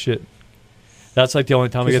wash it. That's like the only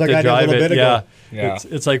time we Just get like to I did a drive little it. bit ago. Yeah.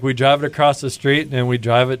 It's like we drive it across the street and then we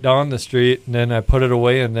drive it down the street and then I put it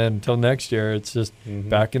away and then until next year it's just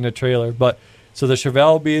back in the trailer. But so the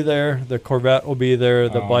Chevelle will be there, the Corvette will be there,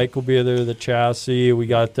 the bike will be there, the chassis. We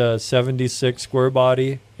got the 76 square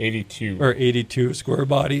body, 82 square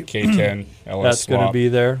body. K10 LS That's going to be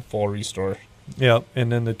there. full restore. Yep,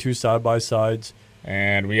 and then the 2 side by sides.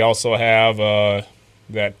 And we also have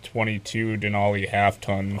that 22 Denali half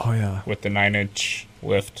ton with the 9-inch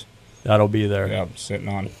lift. That'll be there. Yep, sitting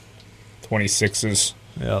on 26s.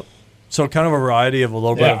 Yep. So kind of a variety of a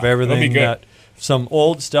little bit of everything. That some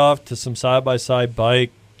old stuff to some side by side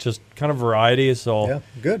bike, just kind of variety. So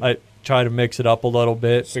good. I try to mix it up a little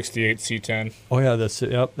bit. 68 C10. Oh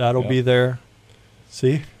yeah, that'll be there.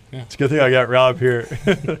 See, it's a good thing I got Rob here.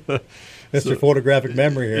 Mr. Photographic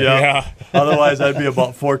memory here. Yeah. Otherwise, I'd be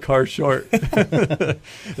about 4 cars short.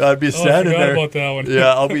 I'd be standing there. About that one.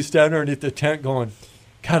 Yeah, I'll be standing underneath the tent going,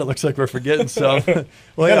 God, it looks like we're forgetting some.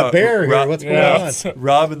 Well, got a bear here. What's going on?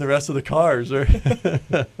 Rob and the rest of the cars. I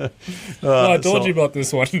told you about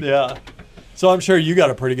this one. Yeah. So I'm sure you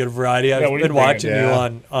got a pretty good variety. I've been watching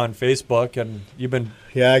you on Facebook, and you've been.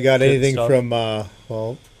 Yeah, I got anything from my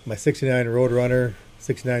 '69 Roadrunner,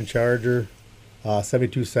 '69 Charger,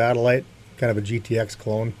 '72 Satellite, kind of a GTX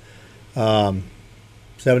clone,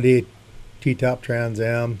 '78 T-top Trans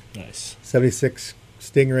Am, nice, '76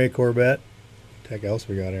 Stingray Corvette. What the heck else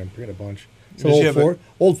we got here? I forget a bunch. Some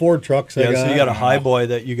old Ford trucks. Yeah, so you got a high boy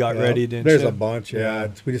that you got ready, didn't you? There's a bunch. Yeah,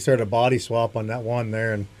 we just started a body swap on that one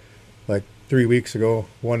there, and like 3 weeks ago,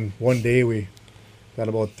 one day we got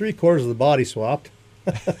about 3/4 of the body swapped.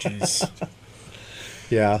 Jeez.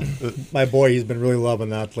 Yeah, my boy, he's been really loving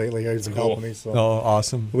that lately. He's been helping me. So. Oh,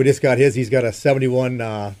 awesome. We just got his. He's got a 71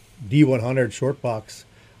 D100 short box.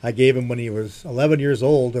 I gave him when he was 11 years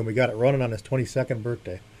old, and we got it running on his 22nd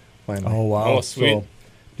birthday. Finally. Oh, wow. Oh, sweet. So,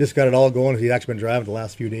 just got it all going. He's actually been driving the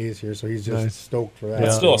last few days here, so he's just stoked for that.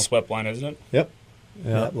 It's still a swept line, isn't it? Yep.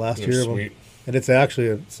 Yeah. Last year. Sweet. And it's actually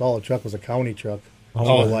a solid truck. It was a county truck.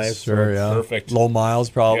 Oh, life. sure, yeah. Perfect. Low miles,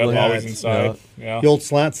 probably. Yeah, always inside. Yeah. The old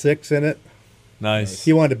slant 6 in it. Nice.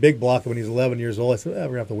 He wanted a big block when he was 11 years old. I said, we're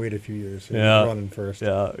going to have to wait a few years. Running first.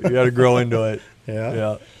 Yeah, you got to grow into it.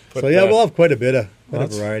 Yeah. We'll have quite a bit of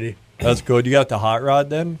variety. That's good. You got the hot rod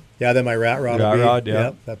then? Yeah, then my rat rod will be. Rod, yeah.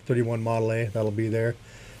 Yep, that 31 Model A, that'll be there.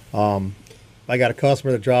 I got a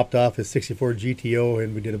customer that dropped off his 64 GTO,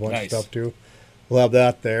 and we did a bunch of stuff too. We'll have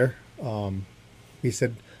that there. He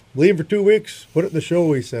said, leave for 2 weeks, put it in the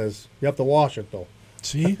show, he says. You have to wash it, though.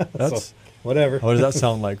 See? That's so, whatever. What does that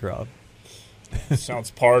sound like, Rob?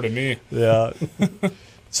 Sounds par to me. Yeah.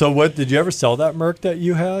 So what, did you ever sell that Merc that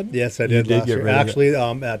you had? Yes, I did last year. Actually,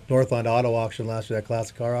 at Northland Auto Auction last year, that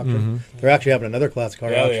classic car auction. Mm-hmm. They're actually having another classic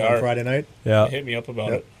car auction on Friday night. Yeah. Hit me up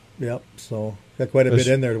about it. Yep. So got quite a bit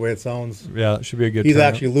in there the way it sounds. Yeah, it should be a good He's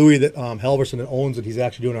turnout. actually Louis that Halverson that owns it. He's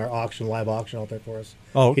actually doing our live auction out there for us.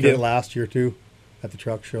 Oh, okay. He did it last year too at the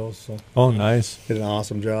truck shows. So nice. Did an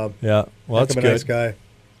awesome job. Yeah. Well, that's good. A nice guy.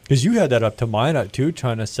 Because you had that up to Minot too,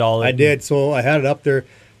 trying to sell it. I did. So I had it up there.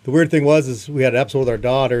 The weird thing was we had an episode with our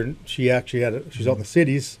daughter, and she actually she's out in the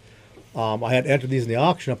cities. I had entered these in the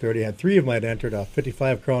auction up there already. I had 3 of them I had entered, a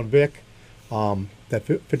 55 Crown Vic, that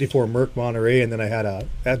 54 Merc Monterey, and then I had a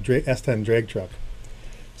S10 drag truck.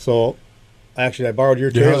 So I borrowed your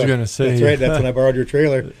trailer. I was going to say. That's right. That's when I borrowed your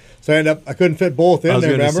trailer. So I couldn't fit both in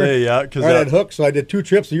there, remember? Say, yeah. Because I had hooked, so I did 2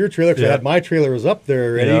 trips of your trailer because I had my trailer was up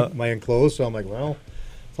there already, my enclosed. So I'm like, well,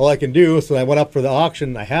 that's all I can do. So I went up for the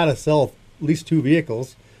auction. I had to sell at least 2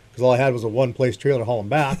 vehicles because all I had was a one-place trailer hauling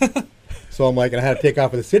back. So I'm like, and I had to take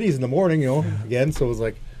off for the cities in the morning, again. So it was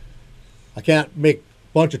like, I can't make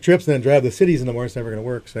a bunch of trips and then drive the cities in the morning. It's never going to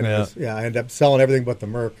work. So I ended up selling everything but the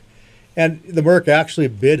Merc. And the Merc actually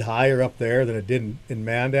bid higher up there than it did in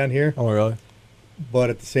Mandan here. Oh, really? But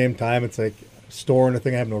at the same time, it's like storing the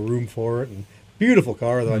thing. I have no room for it. And beautiful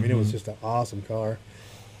car, though. I mean, it was just an awesome car.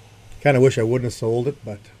 Kind of wish I wouldn't have sold it,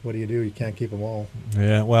 but what do? You can't keep them all.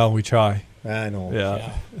 Yeah, well, we try. I know.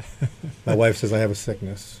 Yeah. My wife says I have a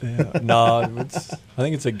sickness. Yeah. No, I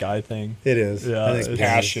think it's a guy thing. It is. Yeah, I think it's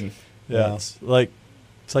passion. Yeah.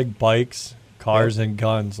 It's like bikes, cars, and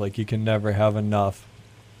guns. Like you can never have enough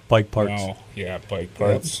bike parts. No. Yeah, bike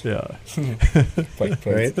parts. Yeah. Bike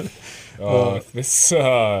parts. Right? This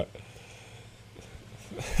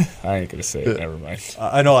I ain't gonna say it. Never mind.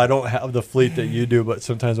 I know I don't have the fleet that you do, but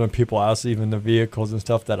sometimes when people ask even the vehicles and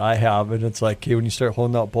stuff that I have, and it's like, hey, when you start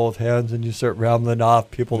holding out both hands and you start rambling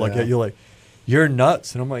off, people look at you like, you're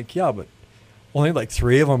nuts. And I'm like, yeah, but only like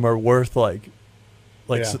 3 of them are worth like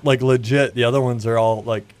legit. The other ones are all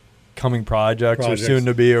like coming projects or soon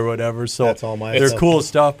to be or whatever. So that's all my they're stuff. cool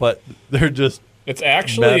stuff, but they're just It's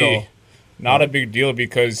actually metal. not a big deal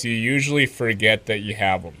because you usually forget that you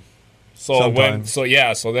have them. So Sometimes.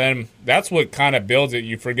 so then that's what kind of builds it.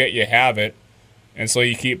 You forget you have it, and so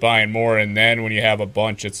you keep buying more. And then when you have a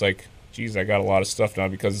bunch, it's like, geez, I got a lot of stuff now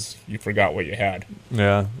because you forgot what you had.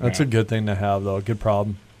 Yeah, that's a good thing to have, though. Good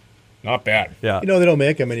problem. Not bad. Yeah. You know, they don't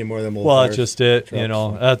make them anymore. Them old Well, cars, that's just it. trucks. You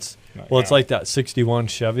know, that's it's Yeah. like that '61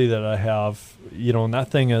 Chevy that I have. You know, and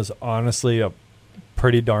that thing is honestly a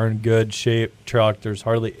pretty darn good shaped truck. There's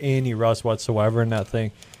hardly any rust whatsoever in that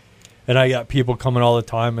thing. And I got people coming all the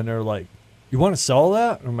time, and they're like, "You want to sell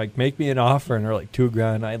that?" And I'm like, "Make me an offer." And they're like,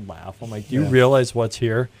 $2,000. I laugh. I'm like, "Do you realize what's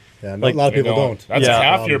here?" Yeah, like, a lot of They people don't. That's Yeah. a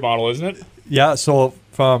half year model, isn't it? Yeah. So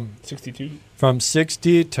from 62.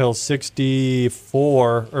 60 till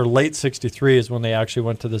 64 or late 63 is when they actually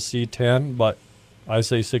went to the C10. But I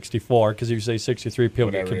say 64 because if you say 63, people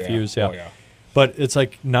Whatever, get confused. Yeah. Yeah. Oh, yeah. But it's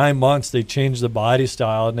like 9 months. They changed the body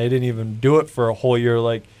style, and they didn't even do it for a whole year.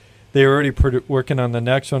 Like they were already working on the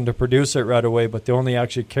next one to produce it right away, but they only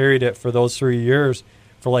actually carried it for those 3 years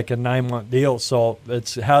for like a 9-month deal. So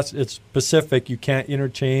it's specific. You can't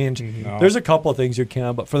interchange. No. There's a couple of things you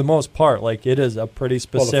can, but for the most part, like it is a pretty Well,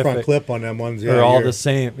 specific. the front clip on them ones, yeah, They're all you're- the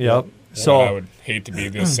same. Yep. I So would hate to be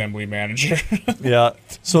the assembly manager. yeah.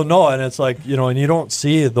 So no, and it's like, you know, and you don't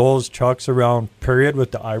see those trucks around. Period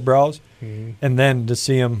with the eyebrows, and then to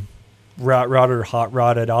see them rotted or hot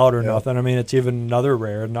rotted out or nothing. I mean, it's even another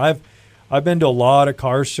rare. And I've been to a lot of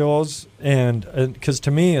car shows, and because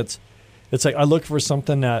to me, it's like I look for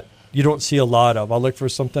something that you don't see a lot of. I look for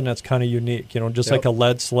something that's kind of unique. You know, just like a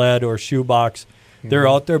lead sled or a shoebox. They're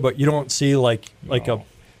out there, but you don't see like a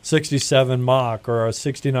 67 Mach or a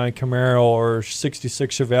 69 Camaro or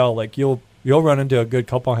 66 Chevelle. Like you'll run into a good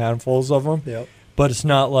couple handfuls of them, Yep. but it's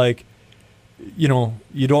not like, you know,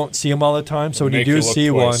 you don't see them all the time. So when you Make do you look see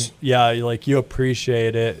twice. one, yeah, you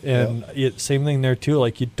appreciate it. And same thing there too.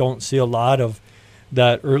 Like you don't see a lot of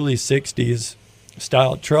that early 60s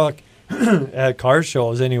style truck at car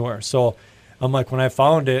shows anywhere. So I'm like, when I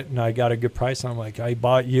found it and I got a good price, I'm like, I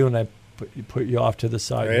bought you and I put you off to the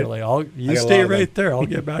side. Right. You're like, you got a stay lot of right them. there. I'll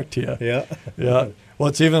get back to you. Yeah. Yeah. Well,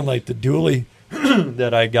 it's even like the dually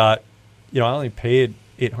that I got. You know, I only paid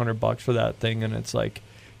 $800 for that thing, and it's like,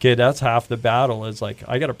 okay, that's half the battle. Is like,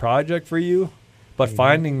 I got a project for you, but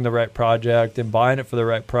finding the right project and buying it for the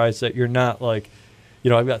right price that you're not like, you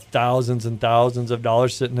know, I've got thousands and thousands of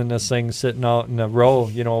dollars sitting in this thing, sitting out in a row,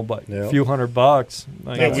 you know, but a few $100.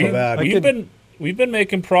 Like, Not so bad. We've been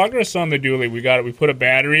making progress on the dually. We put a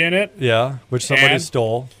battery in it, yeah, which somebody And-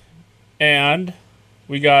 stole. and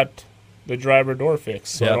we got the driver door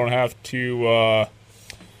fixed, so Yeah. I don't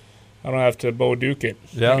have to Bo Duke it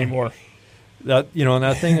anymore. That, you know, and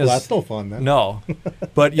that thing is Well, that's still fun, then. no,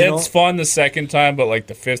 but you It's fun the second time, but like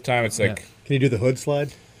the fifth time, it's like Can you do the hood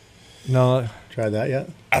slide? no, Tried that yet?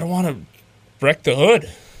 I don't want to wreck the hood.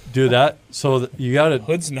 do that. So you got to.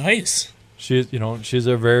 Hood's nice. She's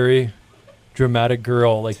a very dramatic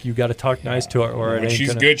girl. Like you got to talk nice to her, or it When ain't she's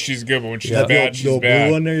gonna, good, she's good. But when she's Yeah. bad, the she's old bad.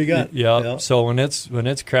 blue one there you got. Yeah. So when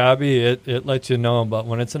it's crabby, it lets you know. But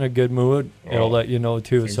when it's in a good mood, it'll let you know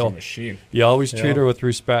too. Thing's a So machine. you always treat Yeah. her with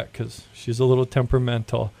respect because she's a little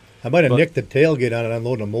temperamental. I might have But- nicked the tailgate on it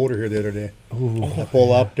unloading a motor here the other day. I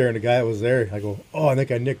pull up there and the guy that was there, I go, oh, I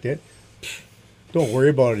think I nicked it. Don't worry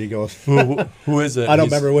about it, he goes. Who is it? I don't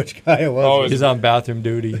He's- remember which guy it was. Oh, He's on bathroom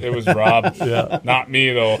duty. It was Rob. Yeah. Not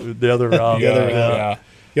me though. The other Rob. The other yeah, Rob.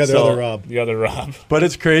 The other, So- other Rob. the other Rob. But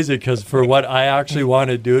it's crazy because for what I actually want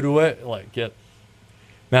to do to it, like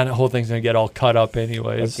man, the whole thing's gonna get all cut up That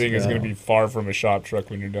anyways. thing is going to be far from a shop truck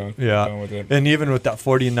when you're done. Yeah. Done with it. And even with that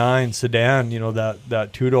 49 sedan, you know,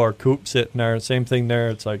 that two-door coupe sitting there, same thing there.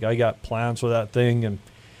 It's like I got plans for that thing, and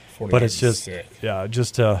but it's 49 is just sick.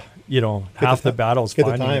 just you know, half the battle's Get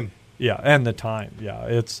the finding time. it. Yeah, and the time. Yeah,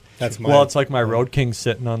 it's That's well, mine. it's like my Road King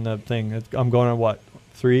sitting on the thing. I'm going on what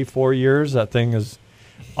 3-4 years. That thing is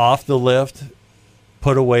off the lift,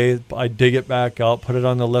 put away. I dig it back out, put it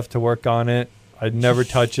on the lift to work on it. I'd never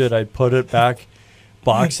touch it. I'd put it back,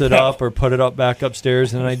 box it up, or put it up back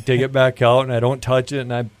upstairs, and I dig it back out, and I don't touch it,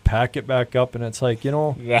 and I pack it back up, and it's like, you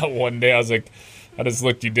know, That one day, I just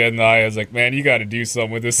looked you dead in the eye. I was like, man, you got to do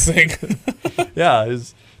something with this thing. yeah,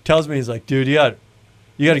 tells me, he's like, dude, you got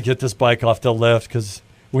to get this bike off the lift because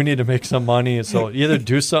we need to make some money. So either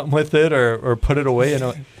do something with it or put it away.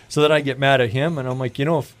 So then I get mad at him, and I'm like, you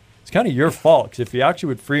know, it's kind of your fault because if you actually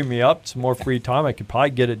would free me up some more free time, I could probably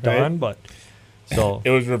get it done. But so It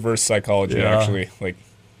was reverse psychology, Yeah. actually. Like,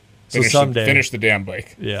 So someday- finish the damn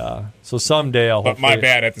bike. yeah, so someday I'll. But my hopefully-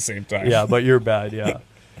 bad at the same time. Yeah, but you're bad. Yeah.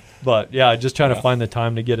 But yeah, just trying to find the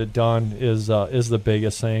time to get it done is the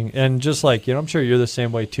biggest thing. And just like, I'm sure you're the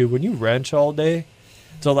same way too. When you wrench all day,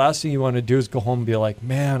 the last thing you want to do is go home and be like,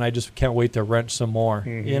 man, I just can't wait to wrench some more.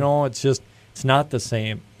 It's not the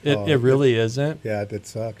same. It really isn't. Yeah, it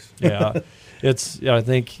sucks. Yeah. I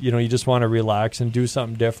think, you just want to relax and do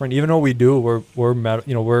something different. Even though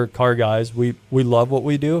we're car guys. We love what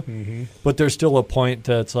we do. But there's still a point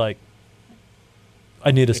that it's like, I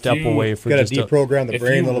need to step away for just to deprogram the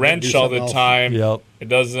brain. If you wrench all the time, Yep. it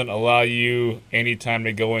doesn't allow you any time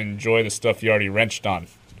to go enjoy the stuff you already wrenched on.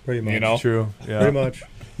 Pretty much. True. Yeah. Pretty much.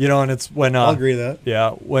 And it's when I'll agree with that.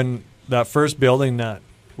 Yeah, when that first building that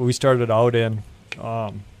we started out in,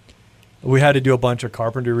 we had to do a bunch of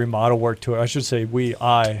carpentry remodel work to it. I should say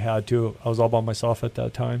I had to. I was all by myself at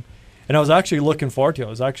that time. And I was actually looking forward to it. I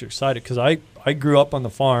was actually excited because I grew up on the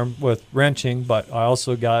farm with wrenching, but I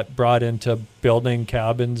also got brought into building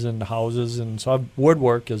cabins and houses. And so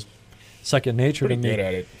woodwork is second nature to me. Pretty good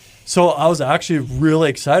at it. So I was actually really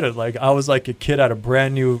excited. Like I was like a kid at a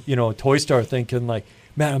brand new, toy store thinking like,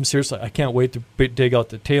 man, I can't wait to dig out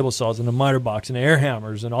the table saws and the miter box and the air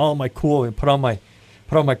hammers and all my cool and put on my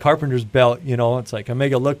carpenter's belt. It's like I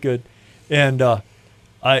make it look good. And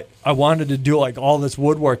I wanted to do like all this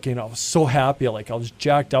woodworking. I was so happy. Like I was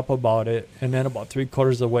jacked up about it. And then about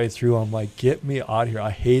 3/4 of the way through, I'm like, get me out of here.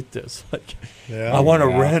 I hate this. Like I want to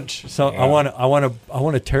wrench. So I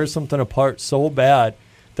want to tear something apart so bad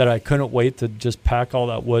that I couldn't wait to just pack all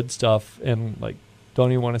that wood stuff and like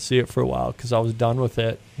don't even want to see it for a while because I was done with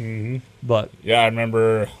it. But yeah, I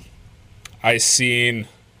remember I seen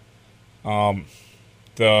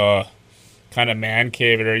the kind of man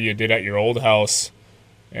cave area you did at your old house,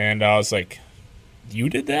 and I was like, you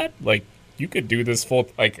did that? Like you could do this full?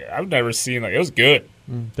 Like I've never seen it was good.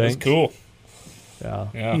 It was cool.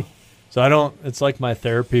 Yeah. So it's like my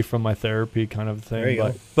therapy from my therapy kind of thing. There you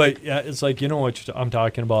go. But yeah, it's like what I'm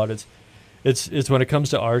talking about. It's when it comes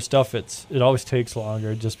to our stuff, it always takes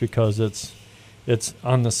longer just because it's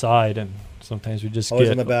on the side and sometimes we just always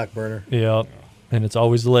on the back burner. Yeah, and it's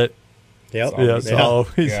always lit. Yep. It's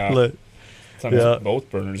always lit. Sometimes both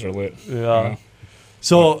burners are lit. Yeah.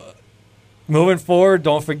 So moving forward,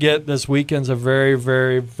 don't forget this weekend's a very,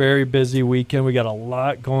 very, very busy weekend. We got a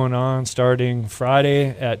lot going on starting Friday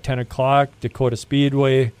at 10 o'clock, Dakota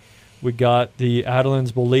Speedway. We got the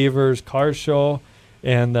Adelaide's Believers car show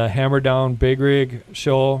and the Hammer Down Big Rig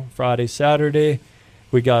show Friday, Saturday.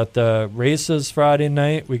 We got the races Friday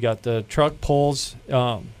night. We got the truck pulls.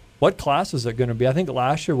 What class is it going to be? I think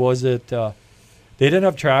last year was it they didn't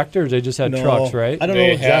have tractors. They just had trucks, right? I don't know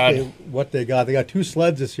exactly what they got. They got 2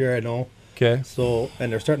 sleds this year, I know. Okay. So,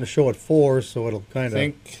 and they're starting to show at 4, so it'll kind of. I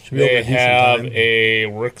think they have a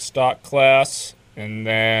work stock class and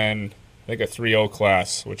then I think a 3.0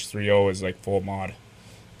 class, which 3.0 is like full mod.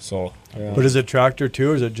 So, but is it tractor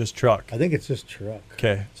too, or is it just truck? I think it's just truck.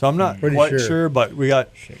 Okay, so I'm not quite sure, but we got.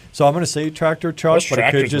 So I'm going to say tractor truck, those but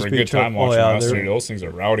it could just were a be good time watching last year. Those things are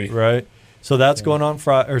rowdy, right? So that's going on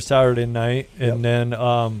Friday or Saturday night, and then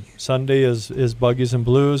Sunday is Buggies and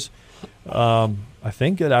Blues. I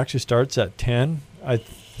think it actually starts at 10. I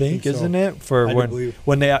think isn't it? For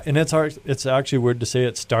when they and it's actually weird to say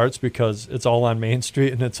it starts because it's all on Main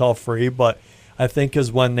Street and it's all free, but I think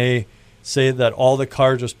is when they say that all the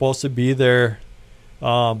cars are supposed to be there.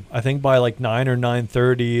 I think by like 9 or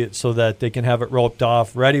 9:30, so that they can have it roped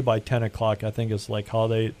off, ready by 10 o'clock. I think is like how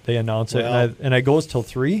they announce it, and it goes till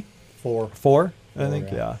 3, 4. I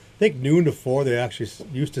think I think noon to 4 they actually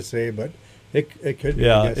used to say, but it could be.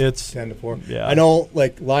 Yeah, I guess, it's 10 to 4. Yeah, I know.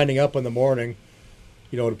 Like lining up in the morning,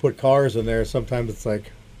 to put cars in there. Sometimes it's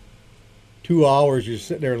like 2 hours. You're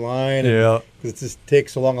sitting there in line. Because it just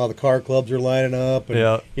takes so long. All the car clubs are lining up.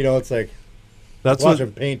 And, it's like. That's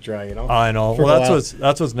watching paint dry, I know. Well,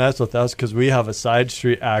 that's what's nice with us because we have a side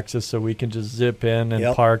street access, so we can just zip in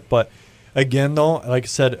and park. But again, though, like I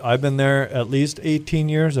said, I've been there at least 18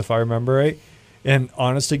 years, if I remember right. And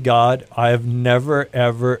honest to God, I have never,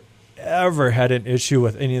 ever, ever had an issue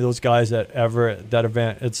with any of those guys at that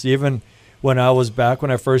event. It's even when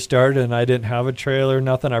I first started and I didn't have a trailer or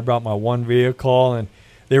nothing. I brought my one vehicle and.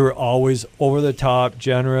 They were always over the top,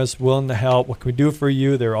 generous, willing to help. What can we do for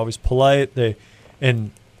you? They're always polite.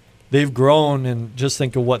 They've grown and just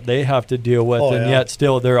think of what they have to deal with, yet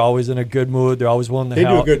still they're always in a good mood. They're always willing to help.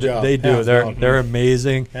 They do a good job. They do. They're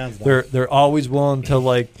amazing. They're always willing to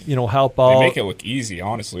help out. They make it look easy,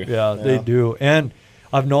 honestly. Yeah, they do. And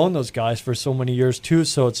I've known those guys for so many years too,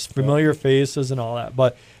 so it's familiar faces and all that.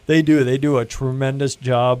 But they do a tremendous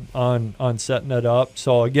job on setting it up.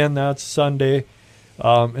 So again, that's Sunday.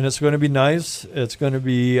 And it's going to be nice. It's going to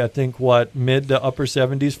be, I think, mid to upper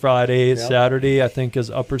 70s Friday. Yep. Saturday, I think, is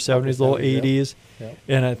upper 70s, low 80s. Yep.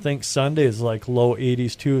 And I think Sunday is like low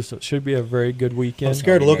 80s too. So it should be a very good weekend. I'm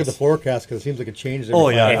scared to look at the forecast because it seems like it changes every Oh,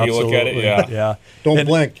 yeah, If you absolutely. look at it, yeah. Don't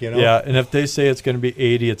blink, you know? Yeah, and if they say it's going to be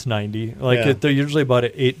 80, it's 90. They're usually about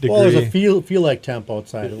an 8 degree. Well, there's a feel like temp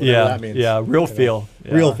outside. Whatever that means. Real feel.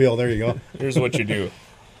 Yeah. Real feel, there you go. Here's what you do.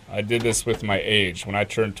 I did this with my age. When I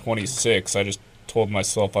turned 26, I just told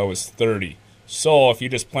myself I was 30. So if you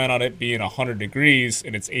just plan on it being 100 degrees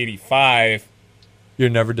and it's 85, you're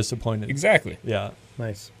never disappointed. exactly. Yeah,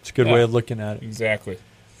 Nice. it's a good Yeah. way of looking at it. Exactly.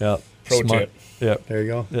 Yeah, Pro Smart. tip. Yeah, There you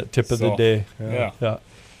go. the tip of the So, day. Yeah. Yeah.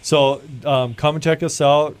 So come and check us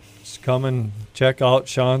out. Just come and check out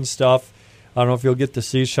Sean's stuff. I don't know if you'll get to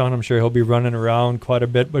see Sean. I'm sure he'll be running around quite a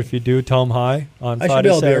bit. But if you do, tell him hi on I should Friday, be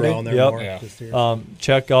able to be Saturday. around there Yep. more. Yeah. Just here.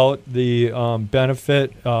 Check out the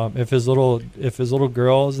benefit. If his little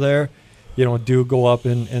girl is there, do go up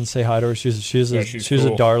and say hi to her. She's Yeah, a she's she's a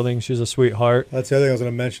cool. darling. She's a sweetheart. That's the other thing I was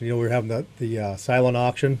going to mention. We're having the silent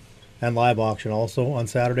auction and live auction also on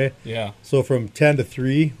Saturday. Yeah. So from 10 to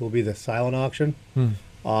 3 will be the silent auction.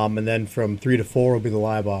 And then from 3 to 4 will be the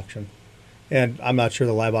live auction. And I'm not sure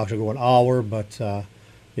the live auction will go an hour, but,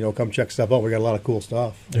 come check stuff out. We got a lot of cool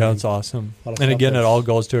stuff. Yeah, that's awesome. A lot of And stuff again, it that's- all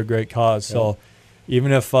goes to a great cause. So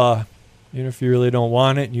even if you really don't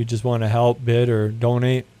want it and you just want to help, bid or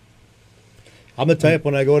donate. I'm the type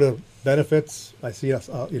when I go to benefits, I see a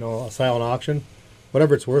silent auction.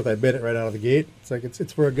 Whatever it's worth, I bid it right out of the gate. It's like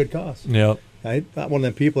it's for a good cause. Yep. I'm not one of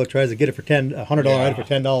them people that tries to get it for $100 item for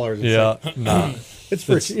 $10. It's Yeah. like, Nah. it's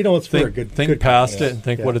for it's for a good think good past cause. it and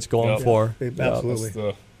think Yeah. what it's going Yep. for. Yeah, Yeah. absolutely.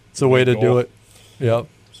 That's It's the way to goal. do it. Yep.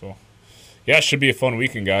 So, yeah, it should be a fun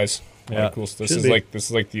weekend, guys. A lot Yeah. of cool stuff. Should This be.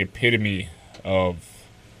 is like the epitome of,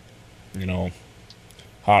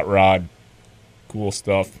 hot rod, cool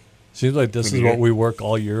stuff. Seems like this For is the what year. we work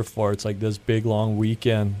all year for. It's like this big long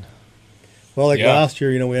weekend. Well, like Yeah. last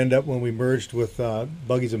year, we ended up when we merged with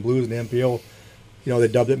Buggies and Blues and the MPO, they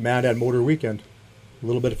dubbed it Mandad Motor Weekend. A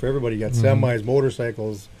little bit for everybody. You got semis,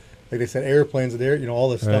 motorcycles, like they said, airplanes there. All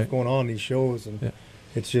this Right. stuff going on, these shows, and Yeah.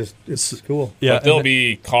 it's just cool. Yeah. But there'll and-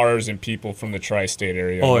 be cars and people from the tri-state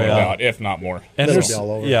area, Oh, no yeah. doubt, if not more. And That'll there's, be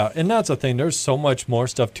all over. yeah, and that's the thing. There's so much more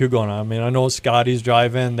stuff too going on. I mean, I know Scotty's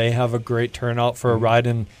driving. They have a great turnout for a ride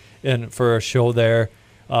and for a show there.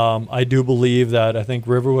 I do believe that I think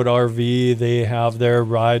Riverwood RV, they have their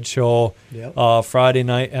ride show Yep. Friday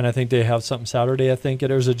night, and I think they have something Saturday. I think it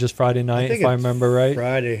is. It just Friday night, think if I it's remember right.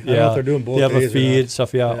 Friday. I don't know if they're doing both They have days a or feed not.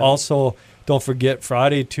 stuff. Yeah. Yeah. Also, don't forget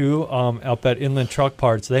Friday too. Up at Inland Truck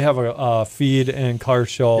Parts, they have a feed and car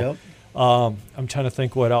show. Yep. I'm trying to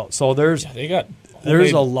think what else. So there's They got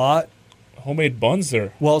there's a lot. homemade buns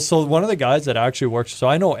there. Well, so one of the guys that actually works, so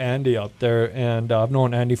I know Andy up there, and I've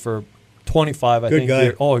known Andy for 25, I Good think. guy.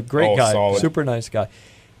 years. Oh, great Oh, guy. solid. Super nice guy.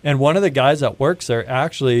 And one of the guys that works there,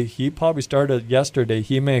 actually, he probably started yesterday.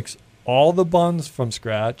 He makes all the buns from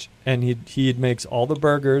scratch, and he makes all the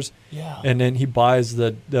burgers, Yeah. and then he buys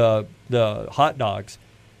the hot dogs.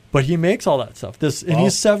 But he makes all that stuff. And Wow.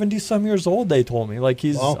 he's 70-some years old, they told me. Like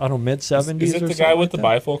he's, Wow. I don't know, mid-70s Is it or the something guy with like the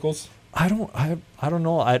that. bifocals? I don't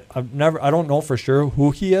know. I don't know for sure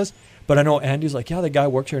who he is, but I know Andy's like, yeah, the guy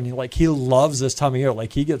works here, and he loves this time of year.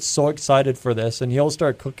 Like he gets so excited for this, and he'll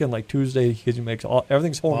start cooking like Tuesday because he makes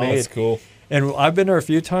everything's homemade. That's cool. And I've been there a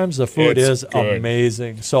few times. The food It's is good.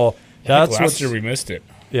 amazing. So Yeah, that's last year we missed it.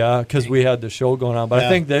 because we had the show going on. But I Yeah.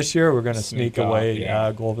 think this year we're gonna sneak Sneak off, away.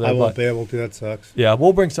 yeah. Go over I there. won't But be able to. That sucks. yeah,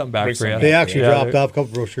 we'll bring something back Bring for you. something They back. actually Yeah, dropped they're- off a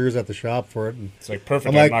couple brochures at the shop for it. And It's like perfect.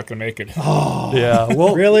 I'm I'm, like- not going to make it. Yeah,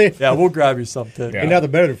 we'll Really? Yeah, we'll grab you something. Yeah. Ain't nothing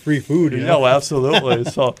better than free food. You know? No, absolutely.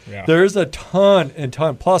 So Yeah. there's a ton and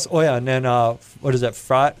ton. Plus, and then what is that?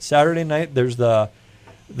 Saturday night. There's the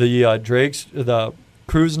Drake's the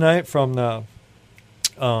cruise night from the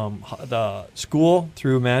school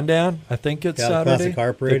through Mandan. I think it's Yeah, the Saturday. classic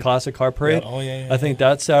car parade. The classic car parade. Oh, yeah. I think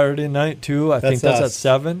that's Saturday night too. I think That's, that's at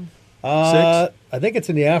 7. I think it's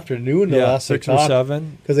in the afternoon. The Yeah, last 6 or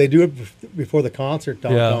 7. Because they do it before the concert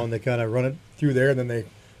downtown. Yeah. They kind of run it through there, and then they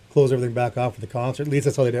close everything back off for the concert. At least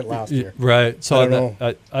that's how they did it last year. Right. So I don't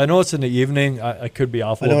know. I know it's in the evening. I could be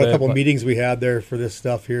off a I know little a couple bit. but- meetings we had there for this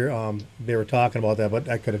stuff here. They were talking about that, but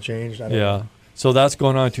that could have changed. I don't Yeah. know. So that's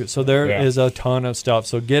going on too. So there is Yeah. a ton of stuff.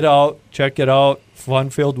 So get out, check it out.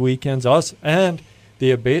 Fun-filled weekends. Us and the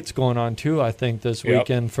abate's going on too, I think, this Yep.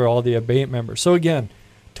 weekend for all the abate members. So again,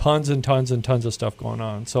 tons and tons and tons of stuff going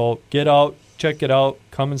on. So get out, check it out,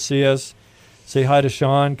 come and see us. Say hi to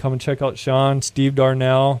Sean. Come and check out Sean, Steve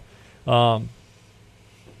Darnell. Yeah,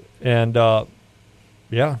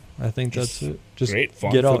 I think that's it. just great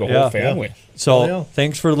fun get for out. the whole family. Yeah. So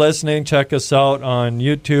thanks for listening. Check us out on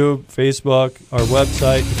YouTube, Facebook, our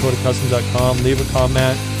website, dakotacustoms.com. Leave a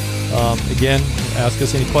comment. Again, ask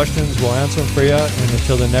us any questions. We'll answer them for you. And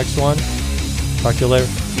until the next one, talk to you later.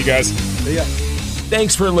 See you guys. See ya.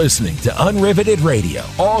 Thanks for listening to Unriveted Radio.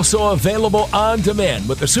 Also available on demand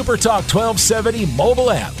with the SuperTalk 1270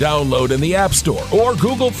 mobile app. Download in the App Store or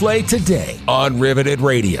Google Play today. Unriveted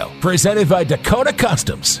Radio, presented by Dakota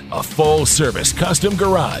Customs, a full-service custom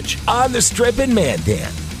garage on the Strip in Mandan.